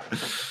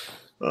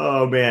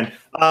 Oh, man.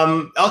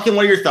 Elkin,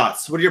 what are your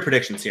thoughts? What are your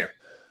predictions here?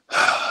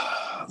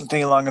 I'm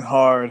thinking long and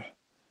hard.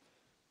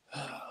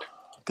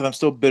 Because I'm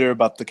still bitter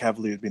about the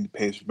Cavaliers being the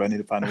Pacers, but I need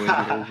to find a way to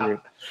get over it.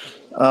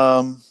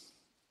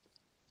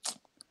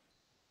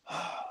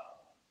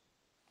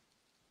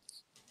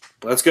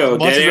 Let's go.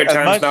 Dead air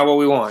time's not what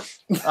we want.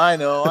 I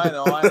know.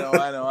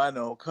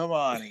 Come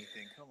on, Ethan.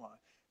 Come on.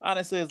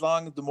 Honestly,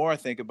 the more I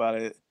think about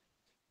it,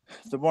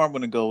 the more I'm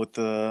going to go with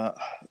the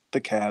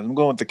Cavs. I'm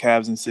going with the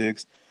Cavs in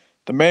 6.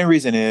 The main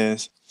reason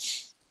is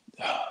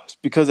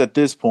because at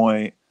this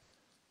point,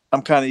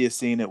 I'm kind of just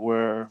seeing it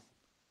where,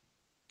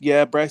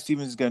 yeah, Brad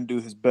Stevens is going to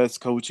do his best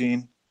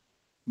coaching,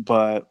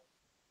 but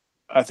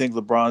I think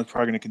LeBron's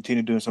probably going to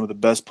continue doing some of the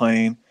best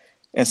playing.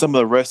 And some of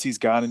the rest he's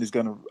gotten is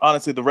going to –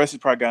 honestly, the rest he's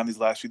probably gotten these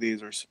last few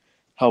days are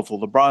helpful.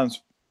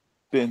 LeBron's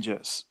been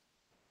just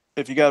 –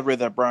 if you got to read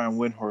that Brian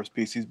Windhorst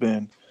piece, he's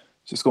been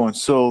just going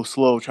so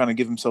slow, trying to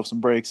give himself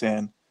some breaks.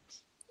 And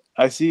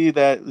I see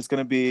that it's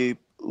going to be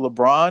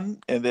LeBron,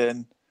 and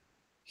then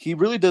he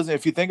really doesn't –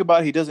 if you think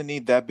about it, he doesn't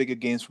need that big of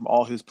games from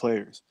all his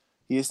players.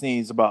 He just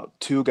needs about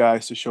 2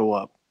 guys to show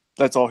up.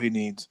 That's all he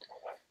needs.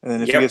 And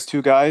then if he gets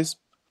 2 guys,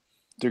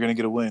 they're going to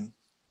get a win.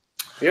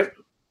 Yep.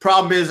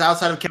 Problem is,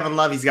 outside of Kevin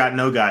Love, he's got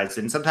no guys.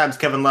 And sometimes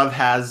Kevin Love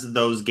has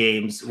those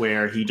games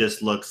where he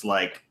just looks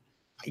like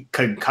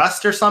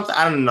concussed or something.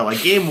 I don't know.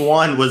 Like, game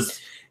 1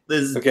 was –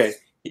 Okay.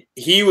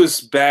 He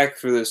was back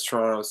for this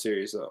Toronto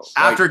series, though.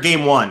 After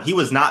game 1. He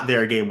was not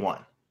there game 1.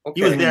 Okay.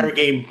 He was there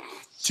game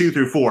 2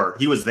 through 4.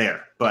 He was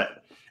there.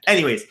 But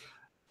anyways,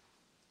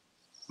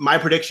 my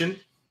prediction,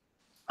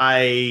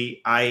 I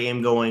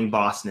am going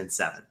Boston in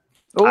 7.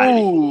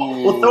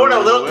 We'll throw in a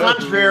little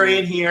contrary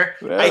in here.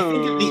 I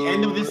think at the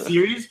end of this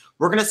series,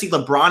 we're going to see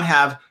LeBron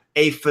have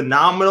a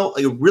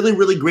really,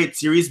 really great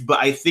series, but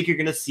I think you're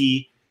going to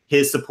see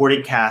his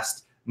supporting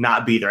cast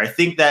not be there. I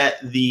think that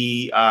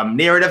the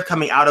narrative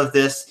coming out of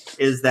this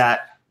is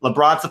that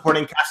LeBron's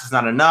supporting cast is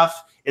not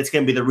enough. It's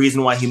going to be the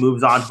reason why he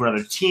moves on to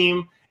another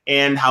team,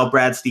 and how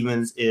Brad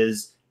Stevens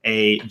is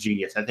a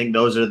genius. I think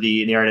those are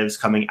the narratives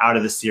coming out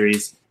of the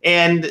series,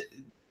 And,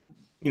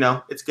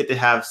 it's good to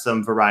have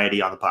some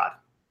variety on the pod.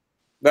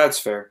 That's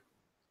fair.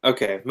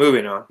 Okay,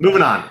 moving on.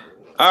 Moving on.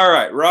 All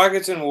right,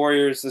 Rockets and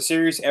Warriors, the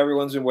series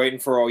everyone's been waiting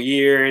for all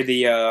year.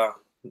 The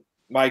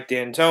Mike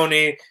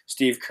D'Antoni,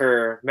 Steve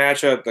Kerr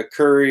matchup, the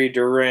Curry,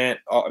 Durant.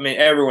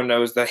 Everyone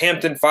knows the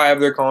Hampton Five,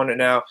 they're calling it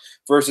now,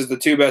 versus the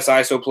two best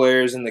ISO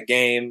players in the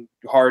game,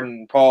 Harden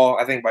and Paul.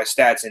 I think by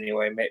stats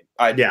anyway,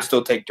 I'd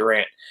still take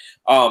Durant.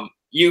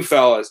 You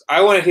fellas, I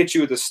want to hit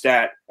you with a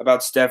stat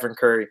about Stephen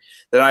Curry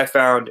that I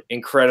found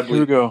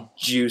incredibly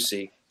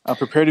juicy. I'm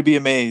prepared to be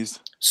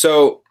amazed.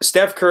 So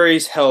Steph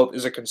Curry's health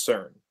is a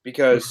concern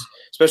because,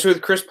 especially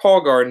with Chris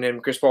Paul guarding him,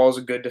 Chris Paul is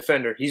a good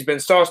defender. He's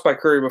been sauced by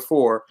Curry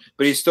before,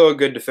 but he's still a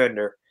good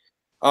defender.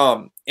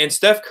 In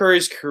Steph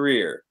Curry's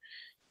career,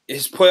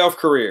 his playoff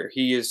career,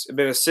 he has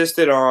been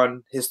assisted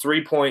on his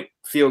 3-point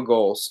field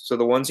goals, so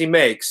the ones he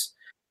makes,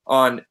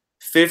 on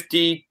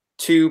 52%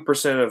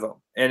 of them.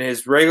 And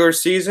his regular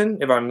season,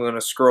 if I'm going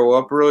to scroll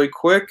up really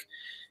quick,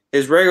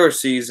 his regular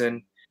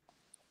season,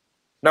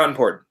 not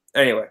important.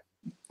 Anyway.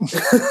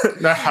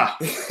 I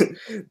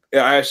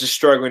was just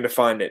struggling to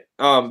find it.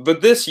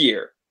 But this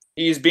year,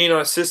 he's being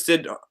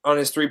assisted on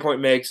his 3-point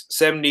makes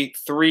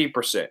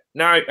 73%.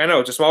 Now, I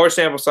know it's a smaller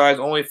sample size,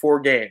 only 4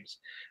 games.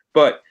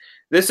 But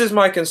this is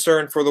my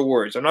concern for the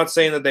Warriors. I'm not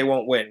saying that they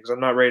won't win because I'm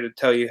not ready to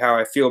tell you how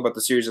I feel about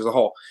the series as a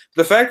whole.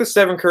 The fact that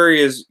Stephen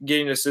Curry is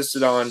getting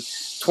assisted on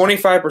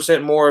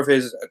 25% more of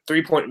his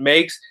 3-point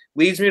makes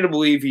leads me to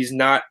believe he's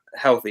not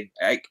healthy.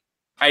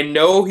 I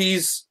know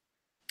he's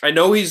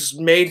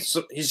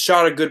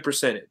shot a good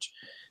percentage.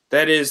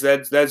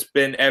 That's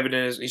been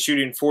evident. He's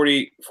shooting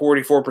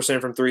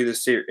 44% from 3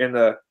 this year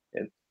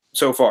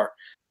so far.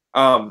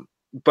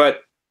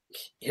 But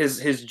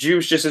his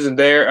juice just isn't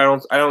there.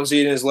 I don't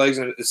see it in his legs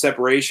and the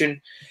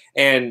separation,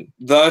 and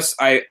thus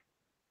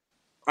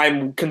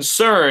I'm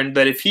concerned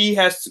that if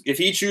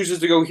he chooses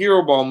to go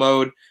hero ball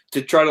mode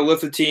to try to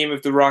lift the team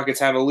if the Rockets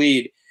have a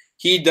lead,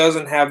 he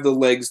doesn't have the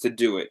legs to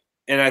do it.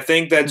 And I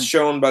think that's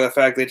shown by the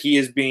fact that he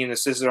is being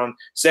assisted on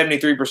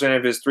 73%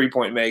 of his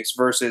 3-point makes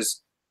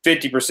versus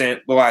 50%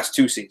 the last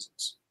 2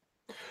 seasons.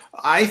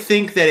 I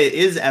think that it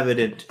is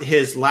evident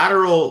his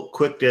lateral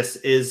quickness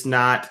is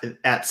not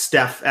at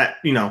Steph at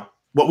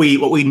what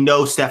we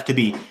know Steph to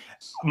be.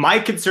 My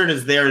concern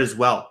is there as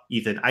well,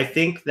 Ethan. I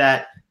think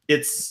that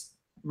it's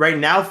right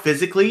now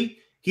physically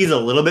he's a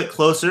little bit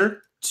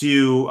closer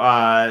to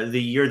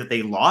the year that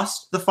they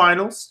lost the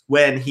finals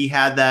when he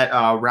had that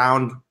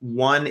round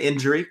 1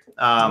 injury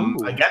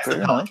against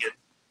the Pelicans.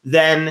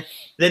 Then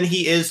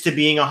he is to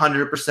being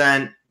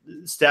 100%.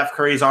 Steph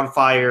Curry's on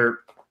fire.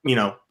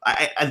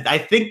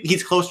 I think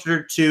he's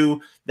closer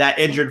to that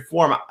injured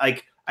form.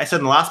 Like I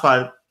said on the last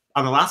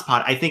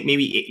pod, I think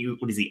maybe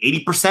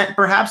 80%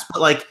 perhaps,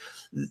 but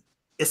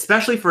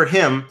especially for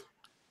him,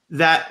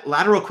 that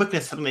lateral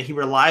quickness is something that he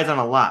relies on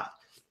a lot.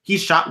 He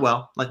shot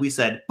well, like we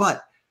said,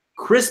 but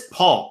Chris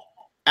Paul,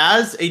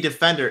 as a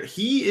defender,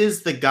 he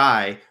is the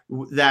guy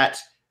that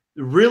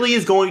really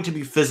is going to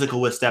be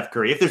physical with Steph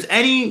Curry. If there's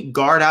any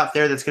guard out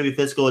there that's going to be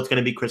physical, it's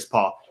going to be Chris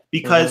Paul.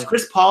 Because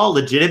Chris Paul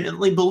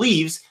legitimately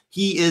believes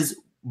he is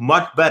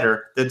much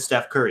better than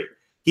Steph Curry.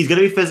 He's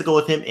going to be physical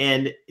with him,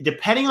 and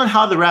depending on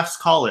how the refs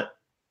call it,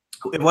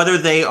 whether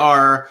they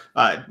are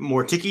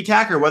more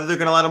ticky-tack or whether they're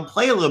going to let him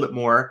play a little bit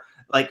more,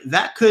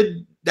 that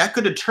could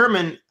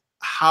determine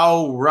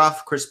how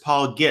rough Chris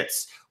Paul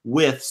gets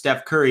with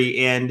Steph Curry.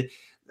 And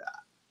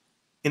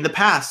in the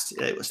past,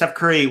 Steph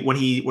Curry,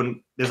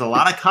 when there's a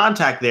lot of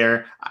contact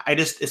there, I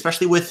just,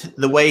 especially with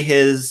the way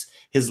his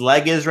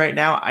leg is right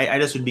now, I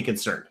just would be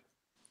concerned.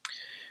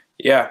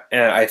 Yeah,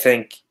 and I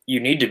think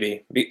you need to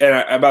be.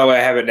 And by the way,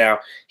 I have it now.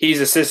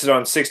 He's assisted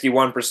on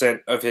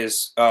 61% of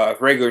his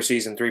regular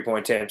season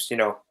 3-point attempts.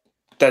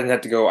 Doesn't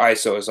have to go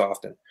ISO as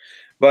often.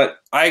 But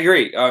I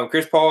agree.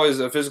 Chris Paul is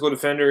a physical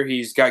defender.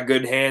 He's got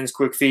good hands,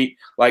 quick feet.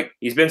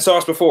 He's been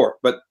sauced before,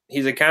 but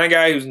he's the kind of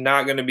guy who's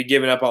not going to be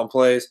giving up on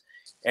plays.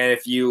 And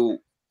if you're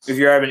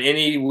having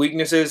any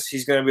weaknesses,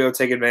 he's going to be able to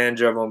take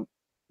advantage of them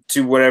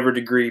to whatever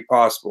degree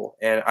possible.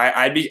 And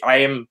I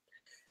am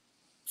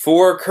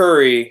for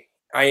Curry.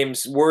 I am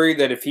worried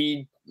that if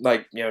he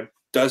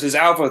does his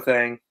alpha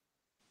thing,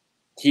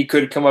 he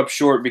could come up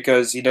short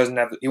because he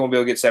won't be able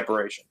to get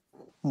separation.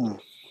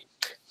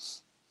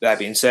 That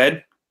being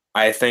said,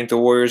 I think the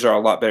Warriors are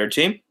a lot better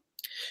team.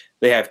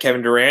 They have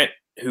Kevin Durant,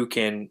 who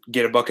can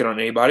get a bucket on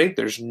anybody.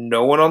 There's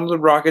no one on the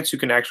Rockets who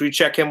can actually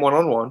check him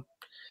one-on-one.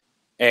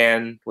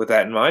 And with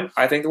that in mind,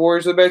 I think the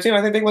Warriors are the better team.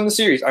 I think they win the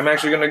series. I'm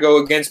actually going to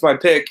go against my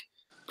pick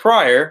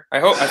prior.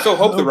 I still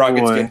hope the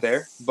Rockets get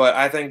there, but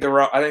I think the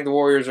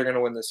Warriors are going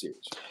to win the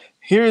series.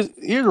 Here's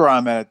where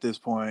I'm at this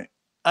point.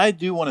 I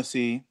do want to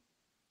see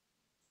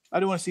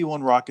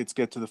one Rockets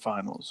get to the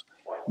finals.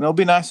 And it'll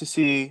be nice to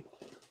see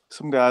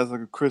some guys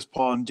like Chris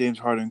Paul and James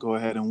Harden go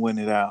ahead and win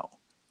it out.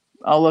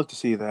 I'd love to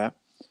see that.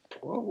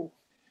 Whoa.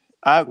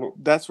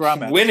 That's where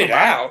I'm at. Win it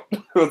out?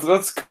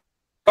 Let's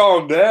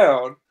calm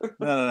down.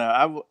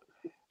 No.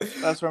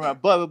 That's where I'm at.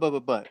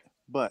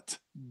 But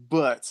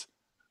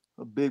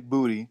a big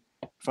booty,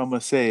 if I'm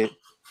going to say it,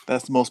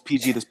 That's the most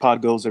PG this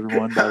pod goes,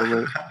 everyone, by the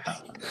way.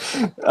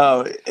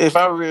 If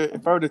I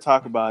were to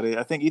talk about it,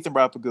 I think Ethan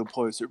brought up a good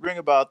point. So bring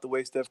about the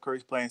way Steph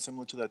Curry's playing,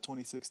 similar to that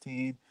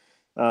 2016.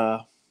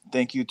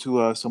 Thank you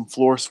to some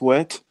floor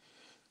sweat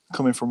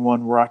coming from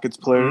one Rockets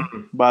player.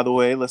 By the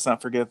way, let's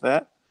not forget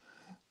that.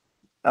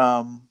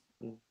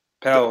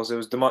 Pels. It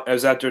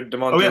was after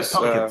DeMontis.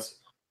 Pelicans.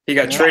 He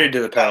got traded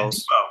to the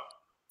Pels.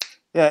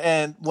 Yeah,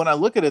 and when I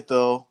look at it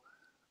though,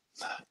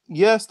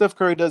 yeah, Steph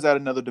Curry does add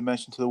another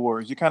dimension to the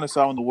Warriors. You kind of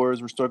saw when the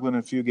Warriors were struggling in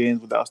a few games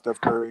without Steph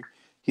Curry.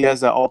 He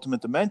has that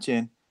ultimate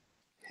dimension.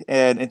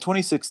 And in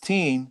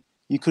 2016,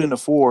 you couldn't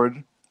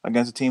afford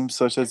against a team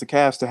such as the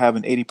Cavs to have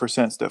an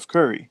 80% Steph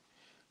Curry.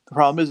 The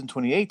problem is in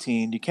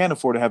 2018, you can't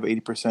afford to have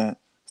 80%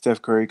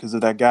 Steph Curry because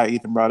of that guy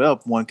Ethan brought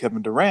up, one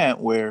Kevin Durant,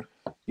 where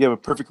you have a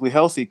perfectly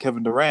healthy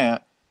Kevin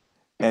Durant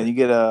and you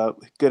get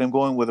him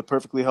going with a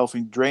perfectly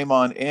healthy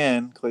Draymond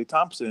and Klay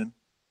Thompson.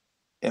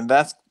 And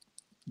that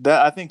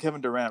I think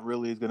Kevin Durant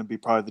really is going to be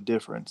probably the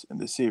difference in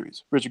this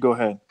series. Richard, go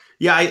ahead.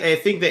 Yeah, I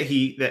think that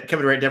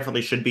Kevin Durant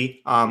definitely should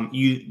be.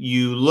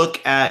 You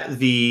look at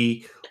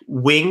the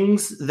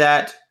wings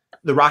that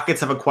the Rockets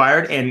have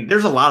acquired, and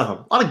there's a lot of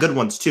them, a lot of good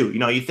ones too.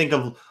 You think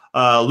of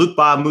Luke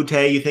Bob Mute,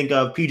 you think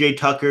of PJ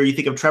Tucker, you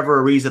think of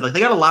Trevor Ariza. Like they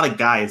got a lot of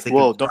guys.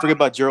 Don't forget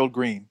about Gerald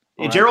Green.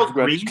 Gerald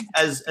Green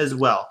as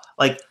well.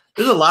 Like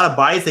there's a lot of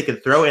buys they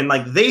could throw, and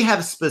like they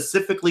have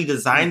specifically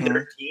designed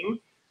their team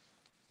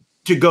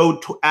to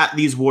go at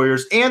these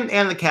Warriors and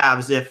the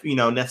Cavs if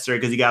necessary,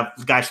 because you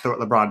got guys to throw at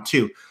LeBron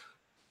too.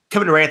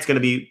 Kevin Durant's going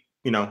to be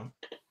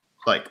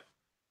like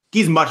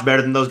he's much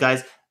better than those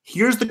guys.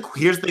 Here's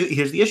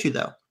the issue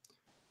though.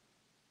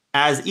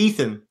 As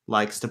Ethan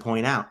likes to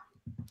point out,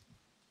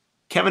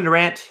 Kevin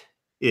Durant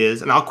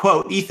is, and I'll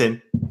quote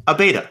Ethan, a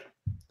beta.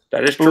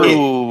 That is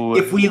true.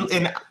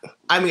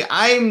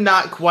 I'm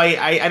not quite.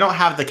 I don't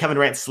have the Kevin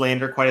Durant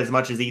slander quite as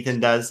much as Ethan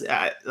does,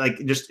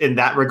 just in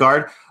that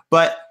regard.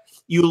 But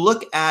you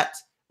look at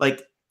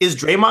is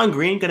Draymond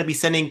Green going to be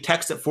sending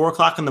texts at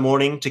 4:00 in the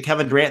morning to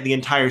Kevin Durant the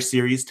entire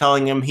series,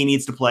 telling him he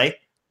needs to play?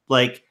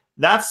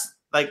 That's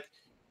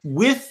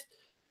with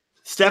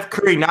Steph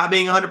Curry not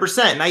being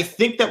 100%, and I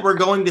think that we're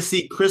going to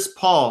see Chris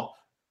Paul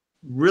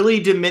really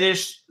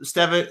diminish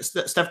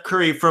Steph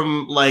Curry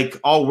from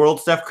all world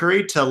Steph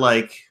Curry to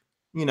a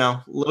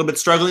little bit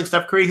struggling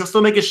Steph Curry. He'll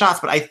still make his shots,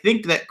 but I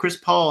think that Chris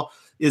Paul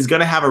is going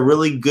to have a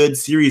really good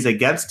series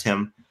against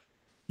him.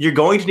 You're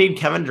going to need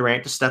Kevin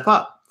Durant to step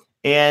up,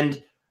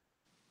 and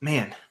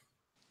man,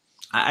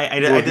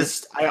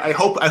 I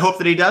hope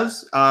that he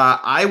does.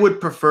 I would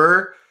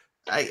prefer,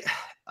 would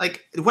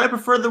I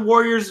prefer the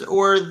Warriors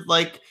or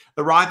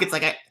the Rockets?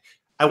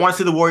 I want to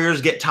see the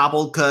Warriors get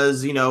toppled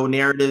because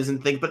narratives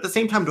and things, but at the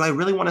same time, do I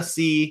really want to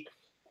see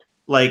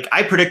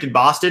I predicted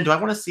Boston? Do I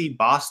want to see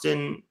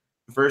Boston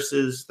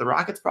versus the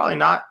Rockets? Probably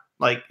not.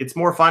 It's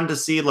more fun to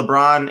see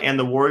LeBron and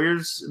the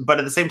Warriors, but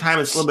at the same time,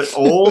 it's a little bit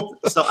old.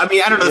 So, I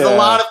don't know. There's a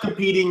lot of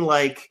competing,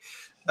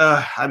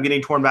 I'm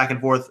getting torn back and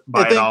forth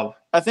by it all.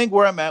 I think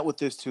where I'm at with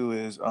this, too,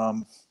 is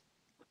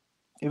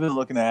even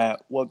looking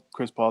at what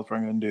Chris Paul's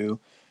probably going to do,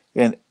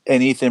 and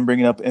Ethan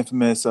bringing up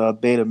infamous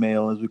beta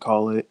male, as we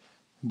call it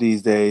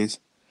these days.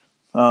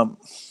 Kevin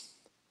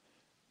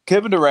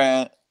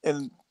Durant,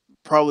 and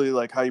probably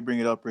how you bring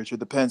it up, Richard,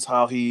 depends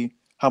how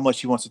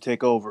much he wants to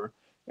take over.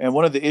 And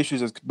one of the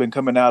issues that's been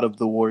coming out of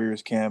the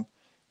Warriors camp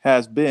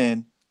has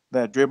been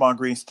that Draymond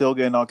Green's still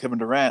getting on Kevin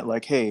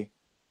Durant, hey,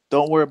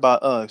 don't worry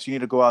about us. You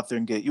need to go out there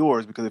and get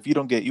yours, because if you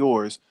don't get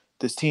yours,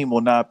 this team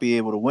will not be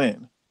able to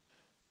win.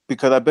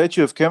 Because I bet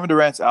you if Kevin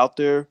Durant's out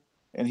there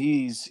and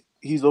he's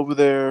over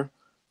there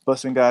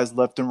busting guys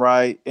left and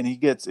right, and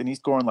he's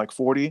scoring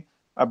 40,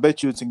 I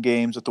bet you it's in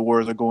games that the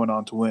Warriors are going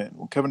on to win.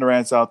 When Kevin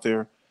Durant's out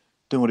there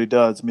doing what he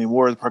does,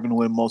 Warriors are probably going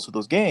to win most of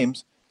those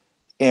games.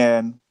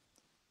 And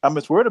I'm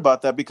just worried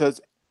about that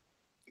because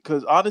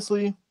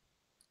honestly,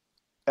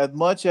 as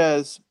much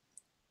as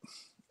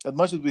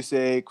we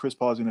say Chris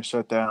Paul is going to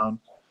shut down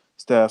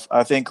Steph,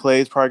 I think Klay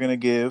is probably going to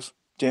give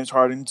James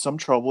Harden some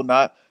trouble.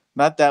 Not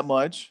that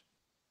much,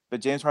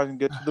 but James Harden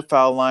get to the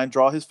foul line,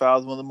 draw his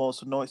fouls, one of the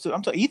most annoying. So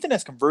I'm telling Ethan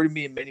has converted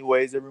me in many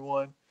ways,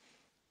 everyone.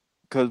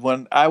 Because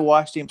when I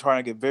watch James Harden,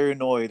 I get very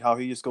annoyed how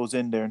he just goes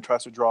in there and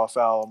tries to draw a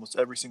foul almost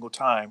every single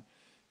time.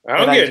 I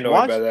don't get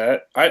annoyed by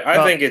that.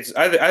 I think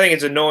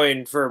it's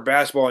annoying for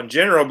basketball in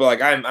general,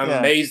 but I'm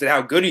amazed at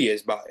how good he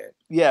is by it.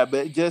 Yeah,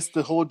 but just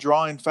the whole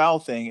drawing foul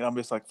thing, and I'm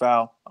just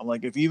foul. I'm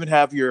if you even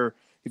have your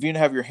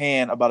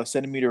hand about a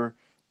centimeter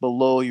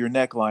below your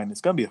neckline,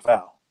 it's gonna be a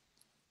foul.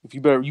 You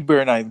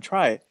better not even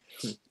try it.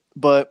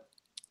 But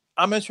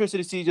I'm interested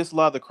to see just a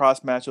lot of the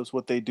cross matchups,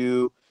 what they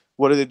do.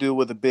 What do they do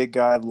with a big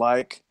guy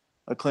like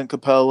a Clint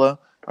Capella?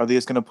 Are they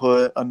just gonna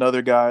put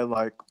another guy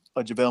like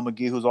a JaVale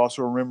McGee, who's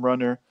also a rim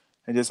runner,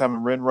 and just have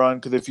him rim run?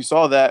 Because if you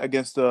saw that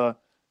against a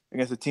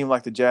team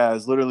like the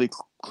Jazz, literally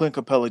Clint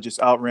Capella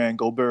just outran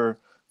Gobert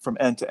from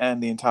end to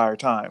end the entire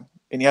time.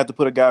 And you have to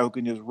put a guy who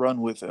can just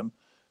run with him.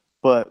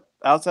 But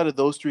outside of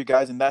those three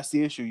guys, and that's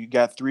the issue, you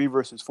got 3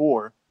 versus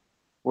 4,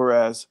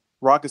 whereas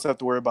Rockets have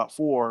to worry about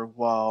 4,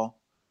 while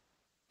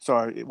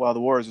while the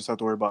Warriors just have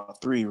to worry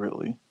about 3,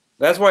 really.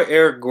 That's why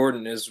Eric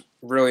Gordon is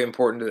really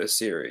important to this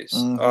series.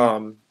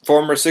 Mhm.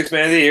 Former 6th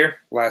man of the year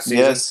last season.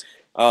 Yes.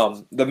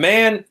 The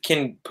man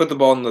can put the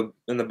ball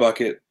in the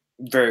bucket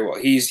very well.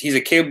 He's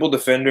a capable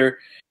defender.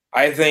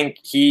 I think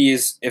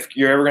if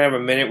you're ever gonna have a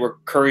minute where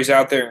Curry's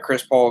out there and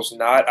Chris Paul's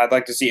not, I'd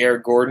like to see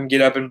Eric Gordon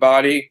get up and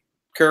body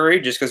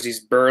Curry just because he's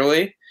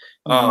burly.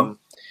 Mhm.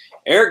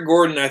 Eric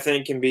Gordon, I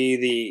think, can be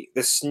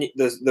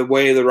the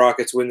way the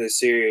Rockets win this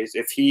series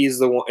if he's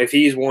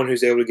one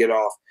who's able to get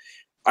off.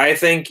 I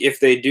think if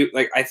they do,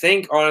 I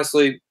think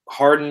honestly,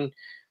 Harden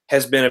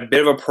has been a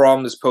bit of a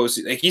problem this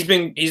postseason. Like he's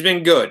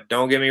been good.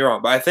 Don't get me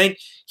wrong, but I think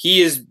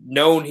he is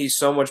known he's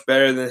so much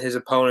better than his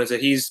opponents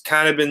that he's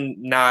kind of been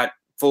not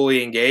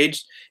fully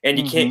engaged, and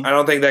you can't. I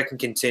don't think that can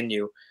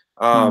continue.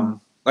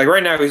 Like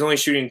right now, he's only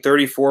shooting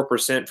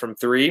 34% from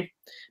 3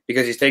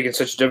 because he's taking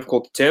such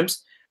difficult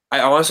attempts. I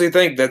honestly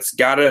think that's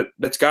gotta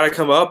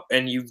come up,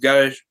 and you've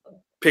got to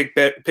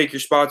pick your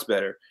spots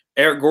better.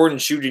 Eric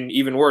Gordon's shooting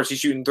even worse. He's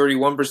shooting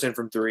 31%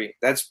 from 3.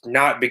 That's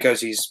not because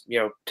he's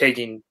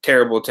taking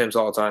terrible attempts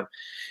all the time,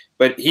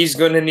 but he's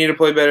going to need to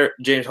play better.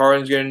 James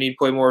Harden's going to need to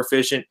play more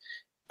efficient.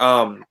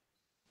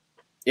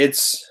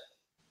 It's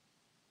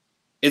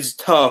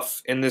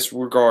tough in this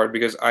regard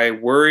because I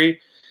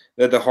worry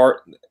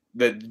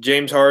that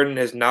James Harden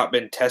has not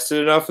been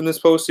tested enough in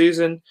this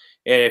postseason.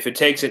 And if it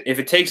takes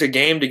a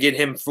game to get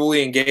him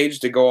fully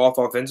engaged to go off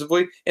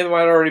offensively, it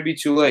might already be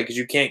too late because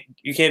you can't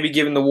be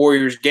giving the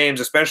Warriors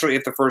games, especially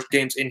if the first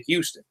game's in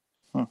Houston.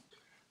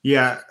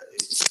 Yeah,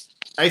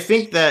 I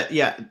think that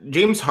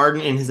James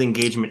Harden and his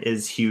engagement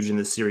is huge in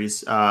this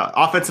series,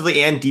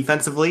 offensively and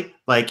defensively.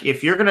 Like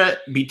if you're gonna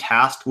be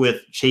tasked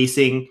with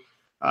chasing,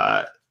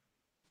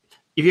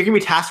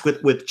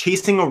 with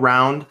chasing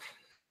around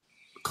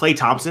Klay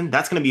Thompson,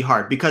 that's gonna be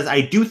hard because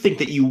I do think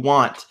that you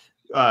want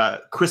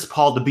Chris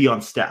Paul to be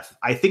on Steph.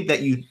 I think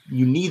that you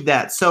need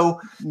that.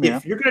 So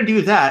if you're going to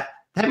do that,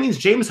 that means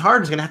James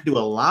Harden's going to have to do a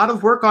lot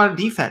of work on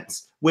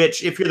defense,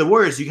 which if you're the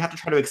Warriors, you have to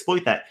try to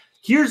exploit that.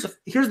 Here's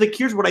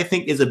what I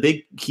think is a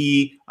big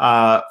key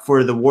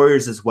for the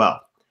Warriors as well.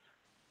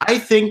 I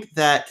think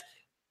that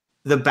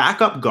the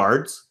backup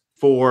guards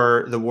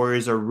for the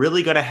Warriors are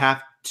really going to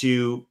have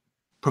to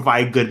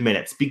provide good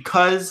minutes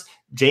because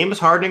James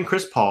Harden and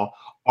Chris Paul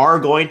are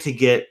going to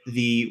get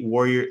the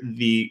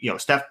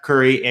Steph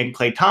Curry and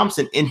Klay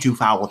Thompson into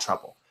foul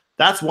trouble.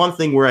 That's one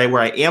thing where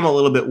I am a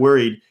little bit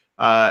worried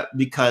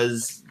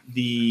because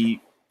the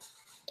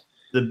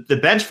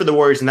bench for the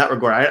Warriors in that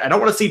regard, I don't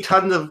want to see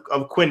tons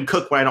of Quinn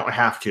Cook when I don't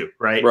have to,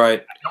 right?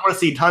 Right. I don't want to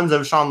see tons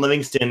of Sean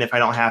Livingston if I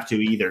don't have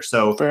to either.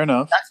 So fair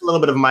enough. That's a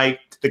little bit of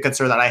the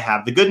concern that I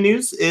have. The good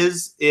news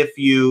is if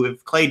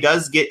Klay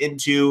does get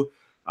into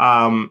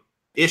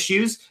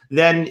issues,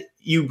 then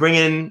you bring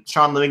in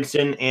Sean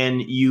Livingston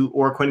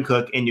or Quinn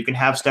Cook, and you can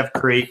have Steph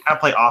Curry kind of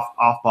play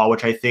off ball,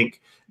 which I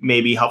think may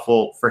be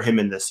helpful for him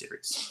in this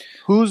series.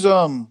 Who's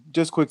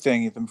just quick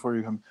thing, Ethan, before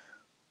you come.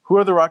 Who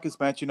are the Rockets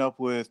matching up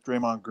with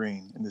Draymond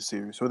Green in this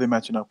series? Who are they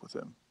matching up with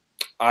him?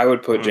 I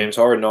would put James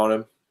Harden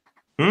on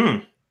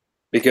him.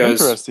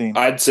 Because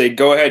I'd say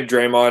go ahead,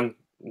 Draymond,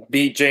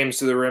 beat James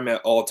to the rim at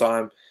all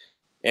time.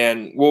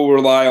 And we'll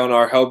rely on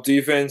our help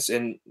defense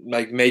and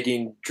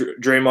making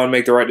Draymond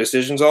make the right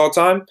decisions all the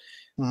time.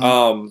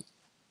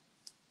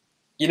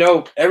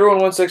 Everyone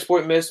wants to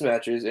exploit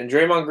mismatches, and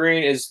Draymond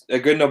Green is a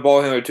good enough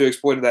ball handler to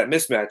exploit that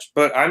mismatch.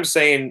 But I'm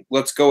saying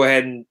let's go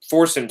ahead and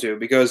force him to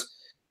because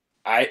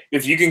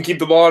if you can keep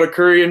the ball out of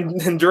Curry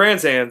and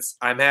Durant's hands,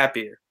 I'm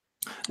happier.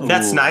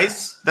 That's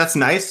nice. That's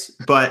nice.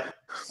 But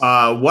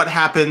what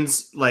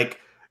happens?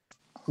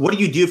 What do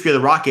you do if you're the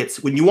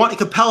Rockets when you want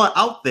Capella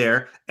out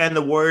there and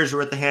the Warriors are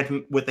with the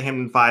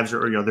Hampton Fives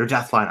or their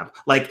death lineup?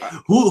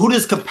 Who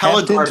does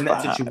Capella guard in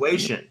that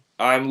situation?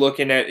 I'm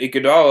looking at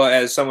Iguodala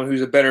as someone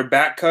who's a better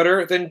back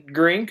cutter than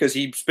Green because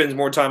he spends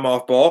more time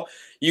off ball.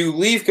 You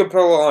leave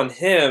Capella on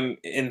him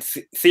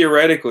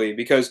theoretically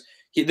because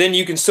then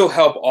you can still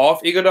help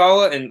off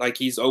Iguodala and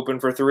he's open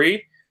for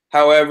 3.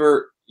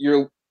 However,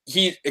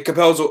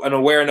 Capella's an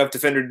aware enough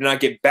defender to not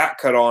get back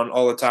cut on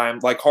all the time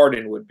like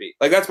Harden would be.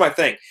 That's my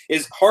thing.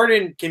 Is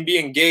Harden can be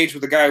engaged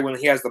with the guy when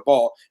he has the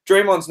ball.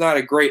 Draymond's not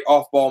a great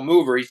off-ball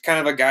mover. He's kind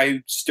of a guy who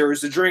stirs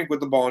the drink with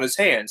the ball in his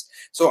hands.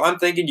 So I'm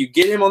thinking you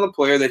get him on the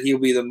player that he'll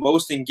be the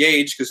most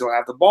engaged because he'll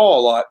have the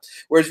ball a lot.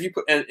 Whereas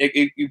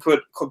if you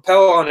put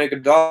Capella on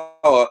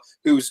Iguodala,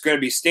 who's going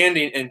to be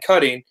standing and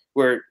cutting,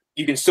 where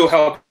you can still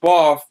help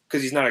off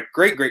because he's not a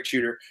great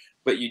shooter,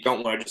 but you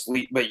don't want to just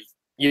leave. But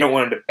you don't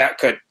want him to back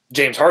cut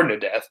James Harden to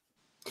death.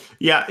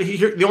 Yeah,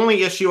 the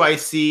only issue I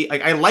see,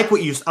 I like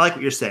what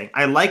you're saying.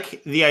 I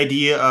like the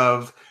idea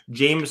of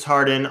James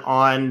Harden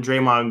on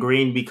Draymond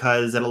Green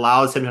because it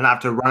allows him to not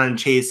have to run and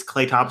chase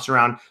Klay Thompson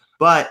around.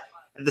 But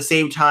at the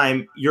same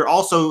time, you're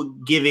also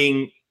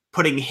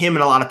putting him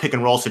in a lot of pick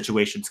and roll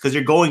situations because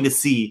you're going to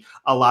see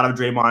a lot of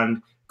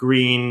Draymond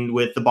Green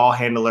with the ball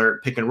handler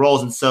pick and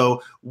rolls. And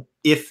so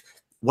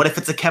what if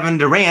it's a Kevin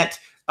Durant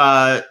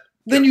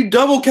then you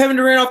double Kevin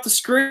Durant off the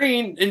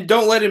screen and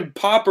don't let him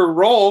pop or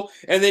roll,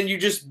 and then you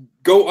just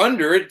go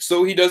under it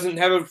so he doesn't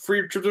have a free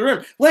trip to the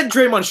rim. Let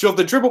Draymond shoot off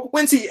the dribble.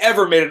 When's he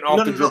ever made an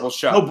off-the-dribble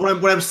shot? No,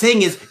 what I'm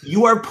saying is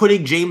you are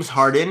putting James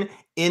Harden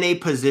in a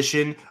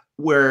position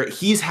where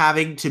he's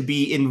having to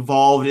be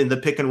involved in the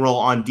pick and roll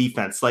on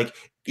defense. Like,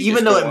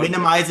 even though it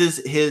minimizes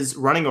his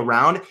running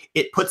around,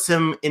 it puts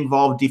him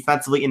involved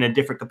defensively in a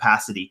different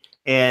capacity.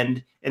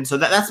 And so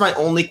that's my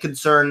only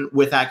concern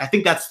with that. I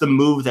think that's the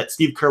move that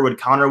Steve Kerr would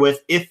counter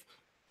with. If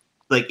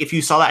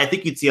you saw that, I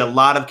think you'd see a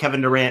lot of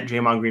Kevin Durant,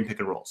 Draymond Green pick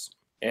and rolls.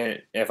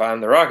 And if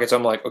I'm the Rockets,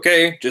 I'm like,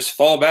 okay, just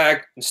fall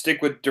back and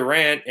stick with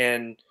Durant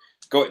and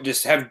go.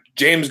 Just have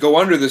James go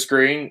under the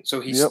screen so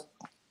he's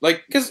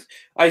like, because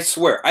I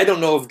swear I don't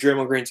know if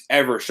Draymond Green's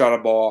ever shot a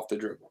ball off the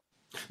dribble.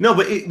 No,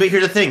 but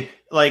here's the thing,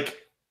 like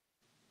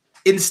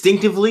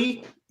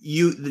instinctively.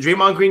 The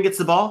Draymond Green gets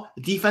the ball,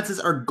 the defenses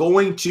are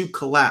going to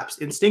collapse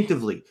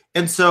instinctively,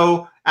 and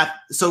so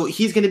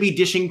he's going to be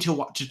dishing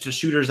to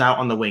shooters out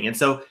on the wing, and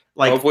so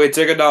like hopefully it's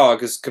Iguodala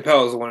because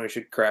Capella is the one who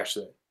should crash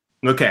it.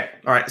 Okay,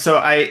 all right. So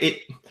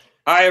I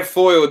have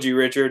foiled you,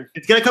 Richard.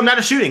 It's going to come down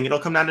to shooting. It'll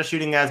come down to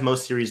shooting as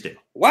most series do.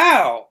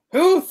 Wow,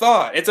 who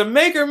thought? It's a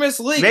make or miss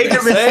league. Make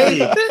or miss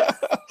league.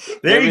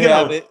 There you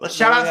go. Let's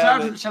shout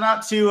out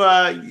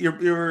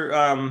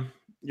to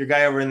your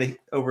guy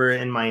over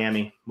in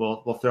Miami.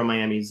 We'll throw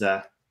Miami's.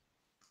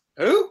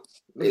 Who?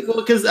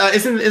 Because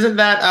isn't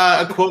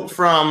that a quote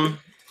from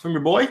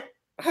your boy?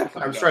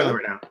 I'm struggling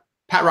right now.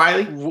 Pat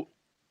Riley.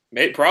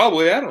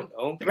 Probably, I don't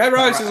know. Pat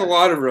Riley says a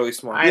lot of really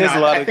smart.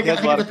 I think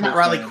it's a Pat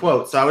Riley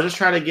quote. So I was just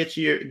trying to get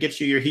you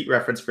your Heat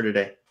reference for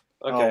today.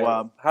 Okay. Oh,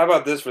 wow. How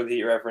about this for the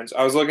Heat reference?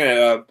 I was looking at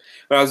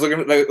when I was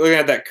looking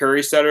at that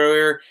Curry stat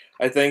earlier.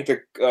 I think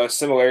the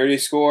similarity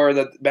score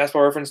that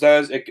Basketball Reference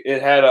does it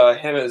had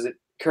him as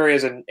Curry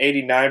as an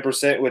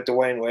 89% with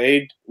Dwayne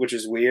Wade, which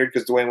is weird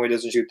because Dwayne Wade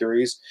doesn't shoot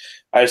threes.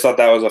 I just thought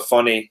that was a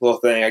funny little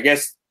thing. I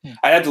guess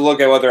I had to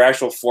look at what their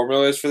actual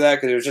formula is for that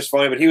because it was just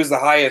funny. But he was the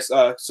highest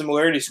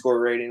similarity score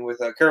rating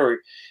with Curry.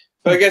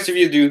 But I guess if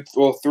you do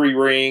 3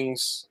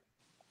 rings,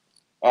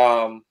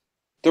 lots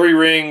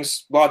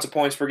of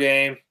points per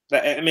game.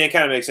 It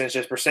kind of makes sense.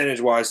 Just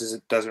percentage-wise,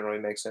 it doesn't really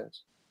make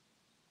sense.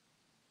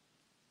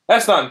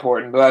 That's not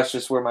important, but that's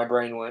just where my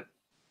brain went.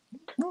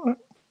 All right.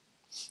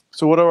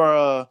 So what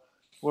are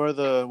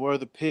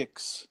the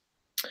picks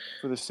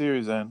for the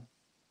series then?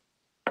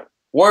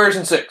 Warriors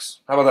in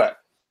 6. How about that?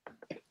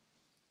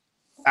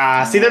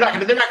 See, they're not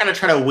gonna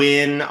try to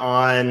win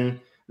on.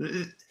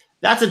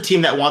 That's a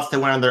team that wants to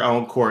win on their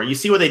own court. You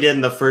see what they did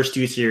in the first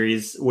 2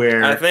 series,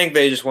 where I think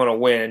they just want to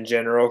win in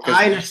general.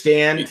 I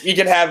understand. You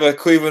can have a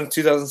Cleveland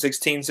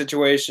 2016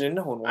 situation.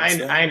 No one wants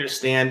that. I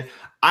understand.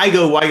 I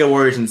go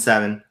Warriors in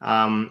 7.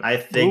 I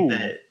think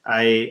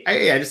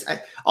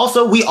that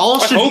also we all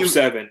should. I hope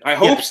 7. I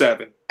hope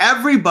 7.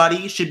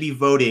 Everybody should be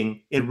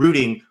voting and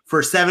rooting for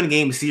a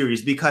 7-game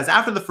series because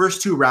after the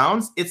first 2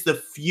 rounds, it's the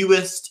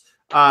fewest.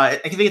 I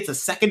think it's the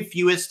second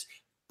fewest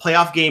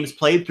playoff games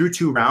played through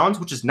 2 rounds,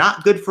 which is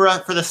not good for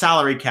the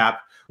salary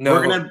cap.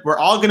 No. We're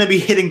all gonna be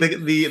hitting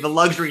the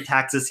luxury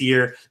taxes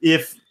here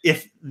if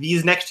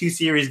these next 2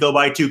 series go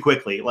by too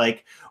quickly.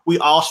 Like we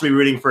all should be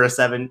rooting for a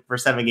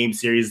 7-game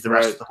series the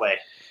rest of the way.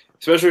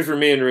 Especially for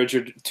me and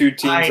Richard, 2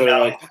 teams that are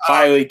like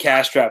highly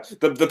cash strapped.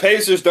 The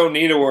Pacers don't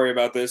need to worry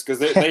about this because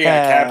they got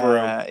cap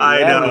room.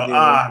 I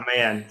know.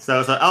 Man.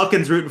 So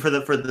Elkin's rooting for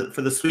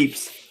the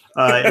sweeps.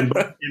 And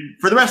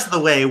for the rest of the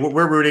way,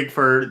 we're rooting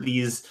for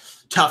these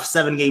tough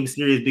 7-game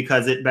series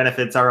because it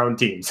benefits our own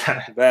teams.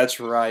 That's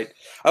right.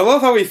 I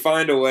love how we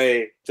find a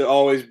way to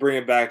always bring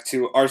it back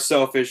to our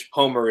selfish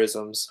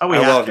homerisms. Oh, I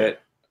love it.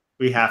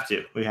 We have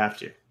to.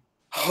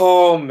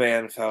 Oh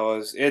man,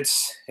 fellas,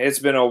 it's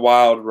been a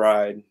wild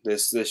ride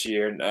this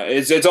year.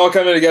 It's all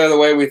coming together the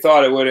way we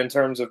thought it would in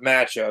terms of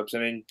matchups. I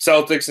mean,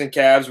 Celtics and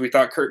Cavs, we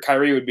thought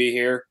Kyrie would be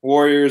here.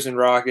 Warriors and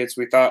Rockets,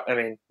 we thought. I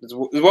mean, it's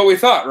what we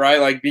thought,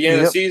 right? Like beginning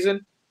of the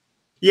season.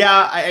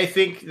 Yeah, I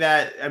think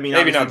that. I mean,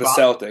 maybe not the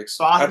Celtics.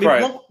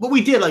 What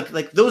we did,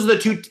 like those are the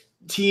 2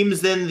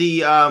 teams in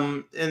the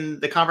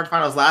conference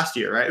finals last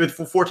year, right? With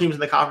 4 teams in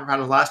the conference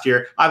finals last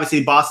year.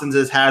 Obviously, Boston's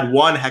has had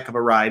one heck of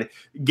a ride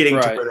getting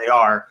to where they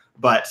are.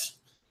 But,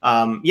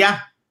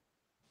 yeah,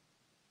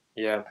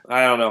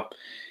 I don't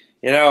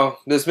know.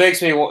 This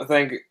makes me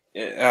think.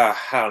 I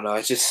don't know.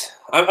 It's just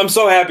I'm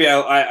so happy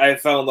I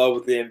fell in love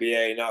with the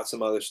NBA, not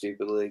some other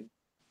stupid league.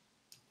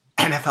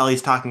 NFL,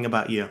 he's talking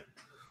about you.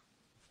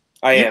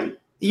 I am.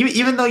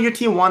 Even though your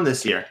team won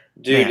this year.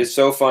 Dude, man. It's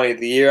so funny.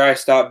 The year I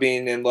stopped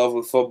being in love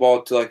with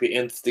football to like the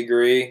nth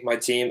degree, my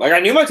team, I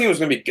knew my team was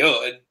going to be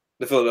good,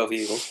 the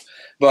Philadelphia Eagles,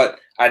 but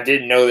I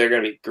didn't know they were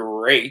going to be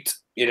great.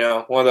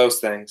 One of those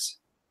things.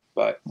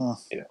 But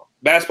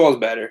basketball is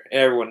better.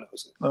 Everyone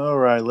knows it. All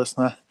right, let's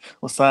not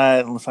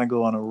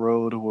go on a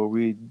road where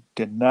we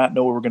did not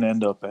know where we're going to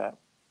end up at.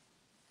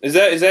 Is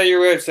that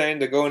your way of saying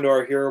to go into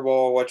our Hero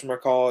Ball,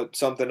 whatchamacallit,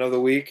 something of the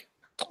week?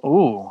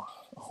 Ooh,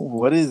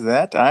 What is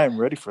that? I am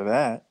ready for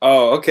that.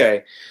 Oh,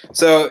 okay.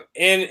 So,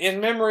 in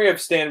memory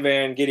of Stan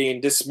Van getting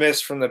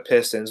dismissed from the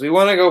Pistons, we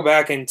want to go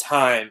back in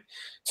time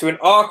to an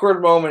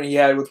awkward moment he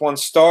had with one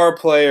star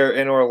player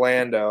in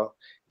Orlando.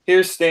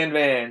 Here's Stan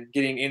Van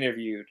getting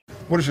interviewed.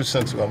 What is your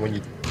sense about when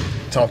you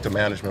talk to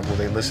management? Will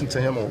they listen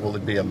to him, or will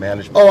it be a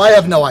management? Oh, I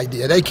have no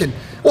idea. They can.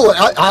 Well,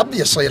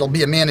 obviously, it'll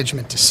be a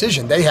management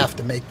decision. They have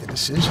to make the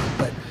decision,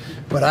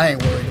 but I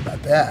ain't worried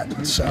about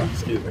that. So.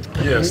 Excuse me.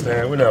 Yeah,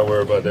 Stan, we're not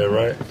worried about that,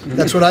 right?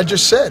 That's what I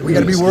just said. We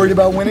got to be worried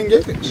about winning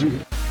games.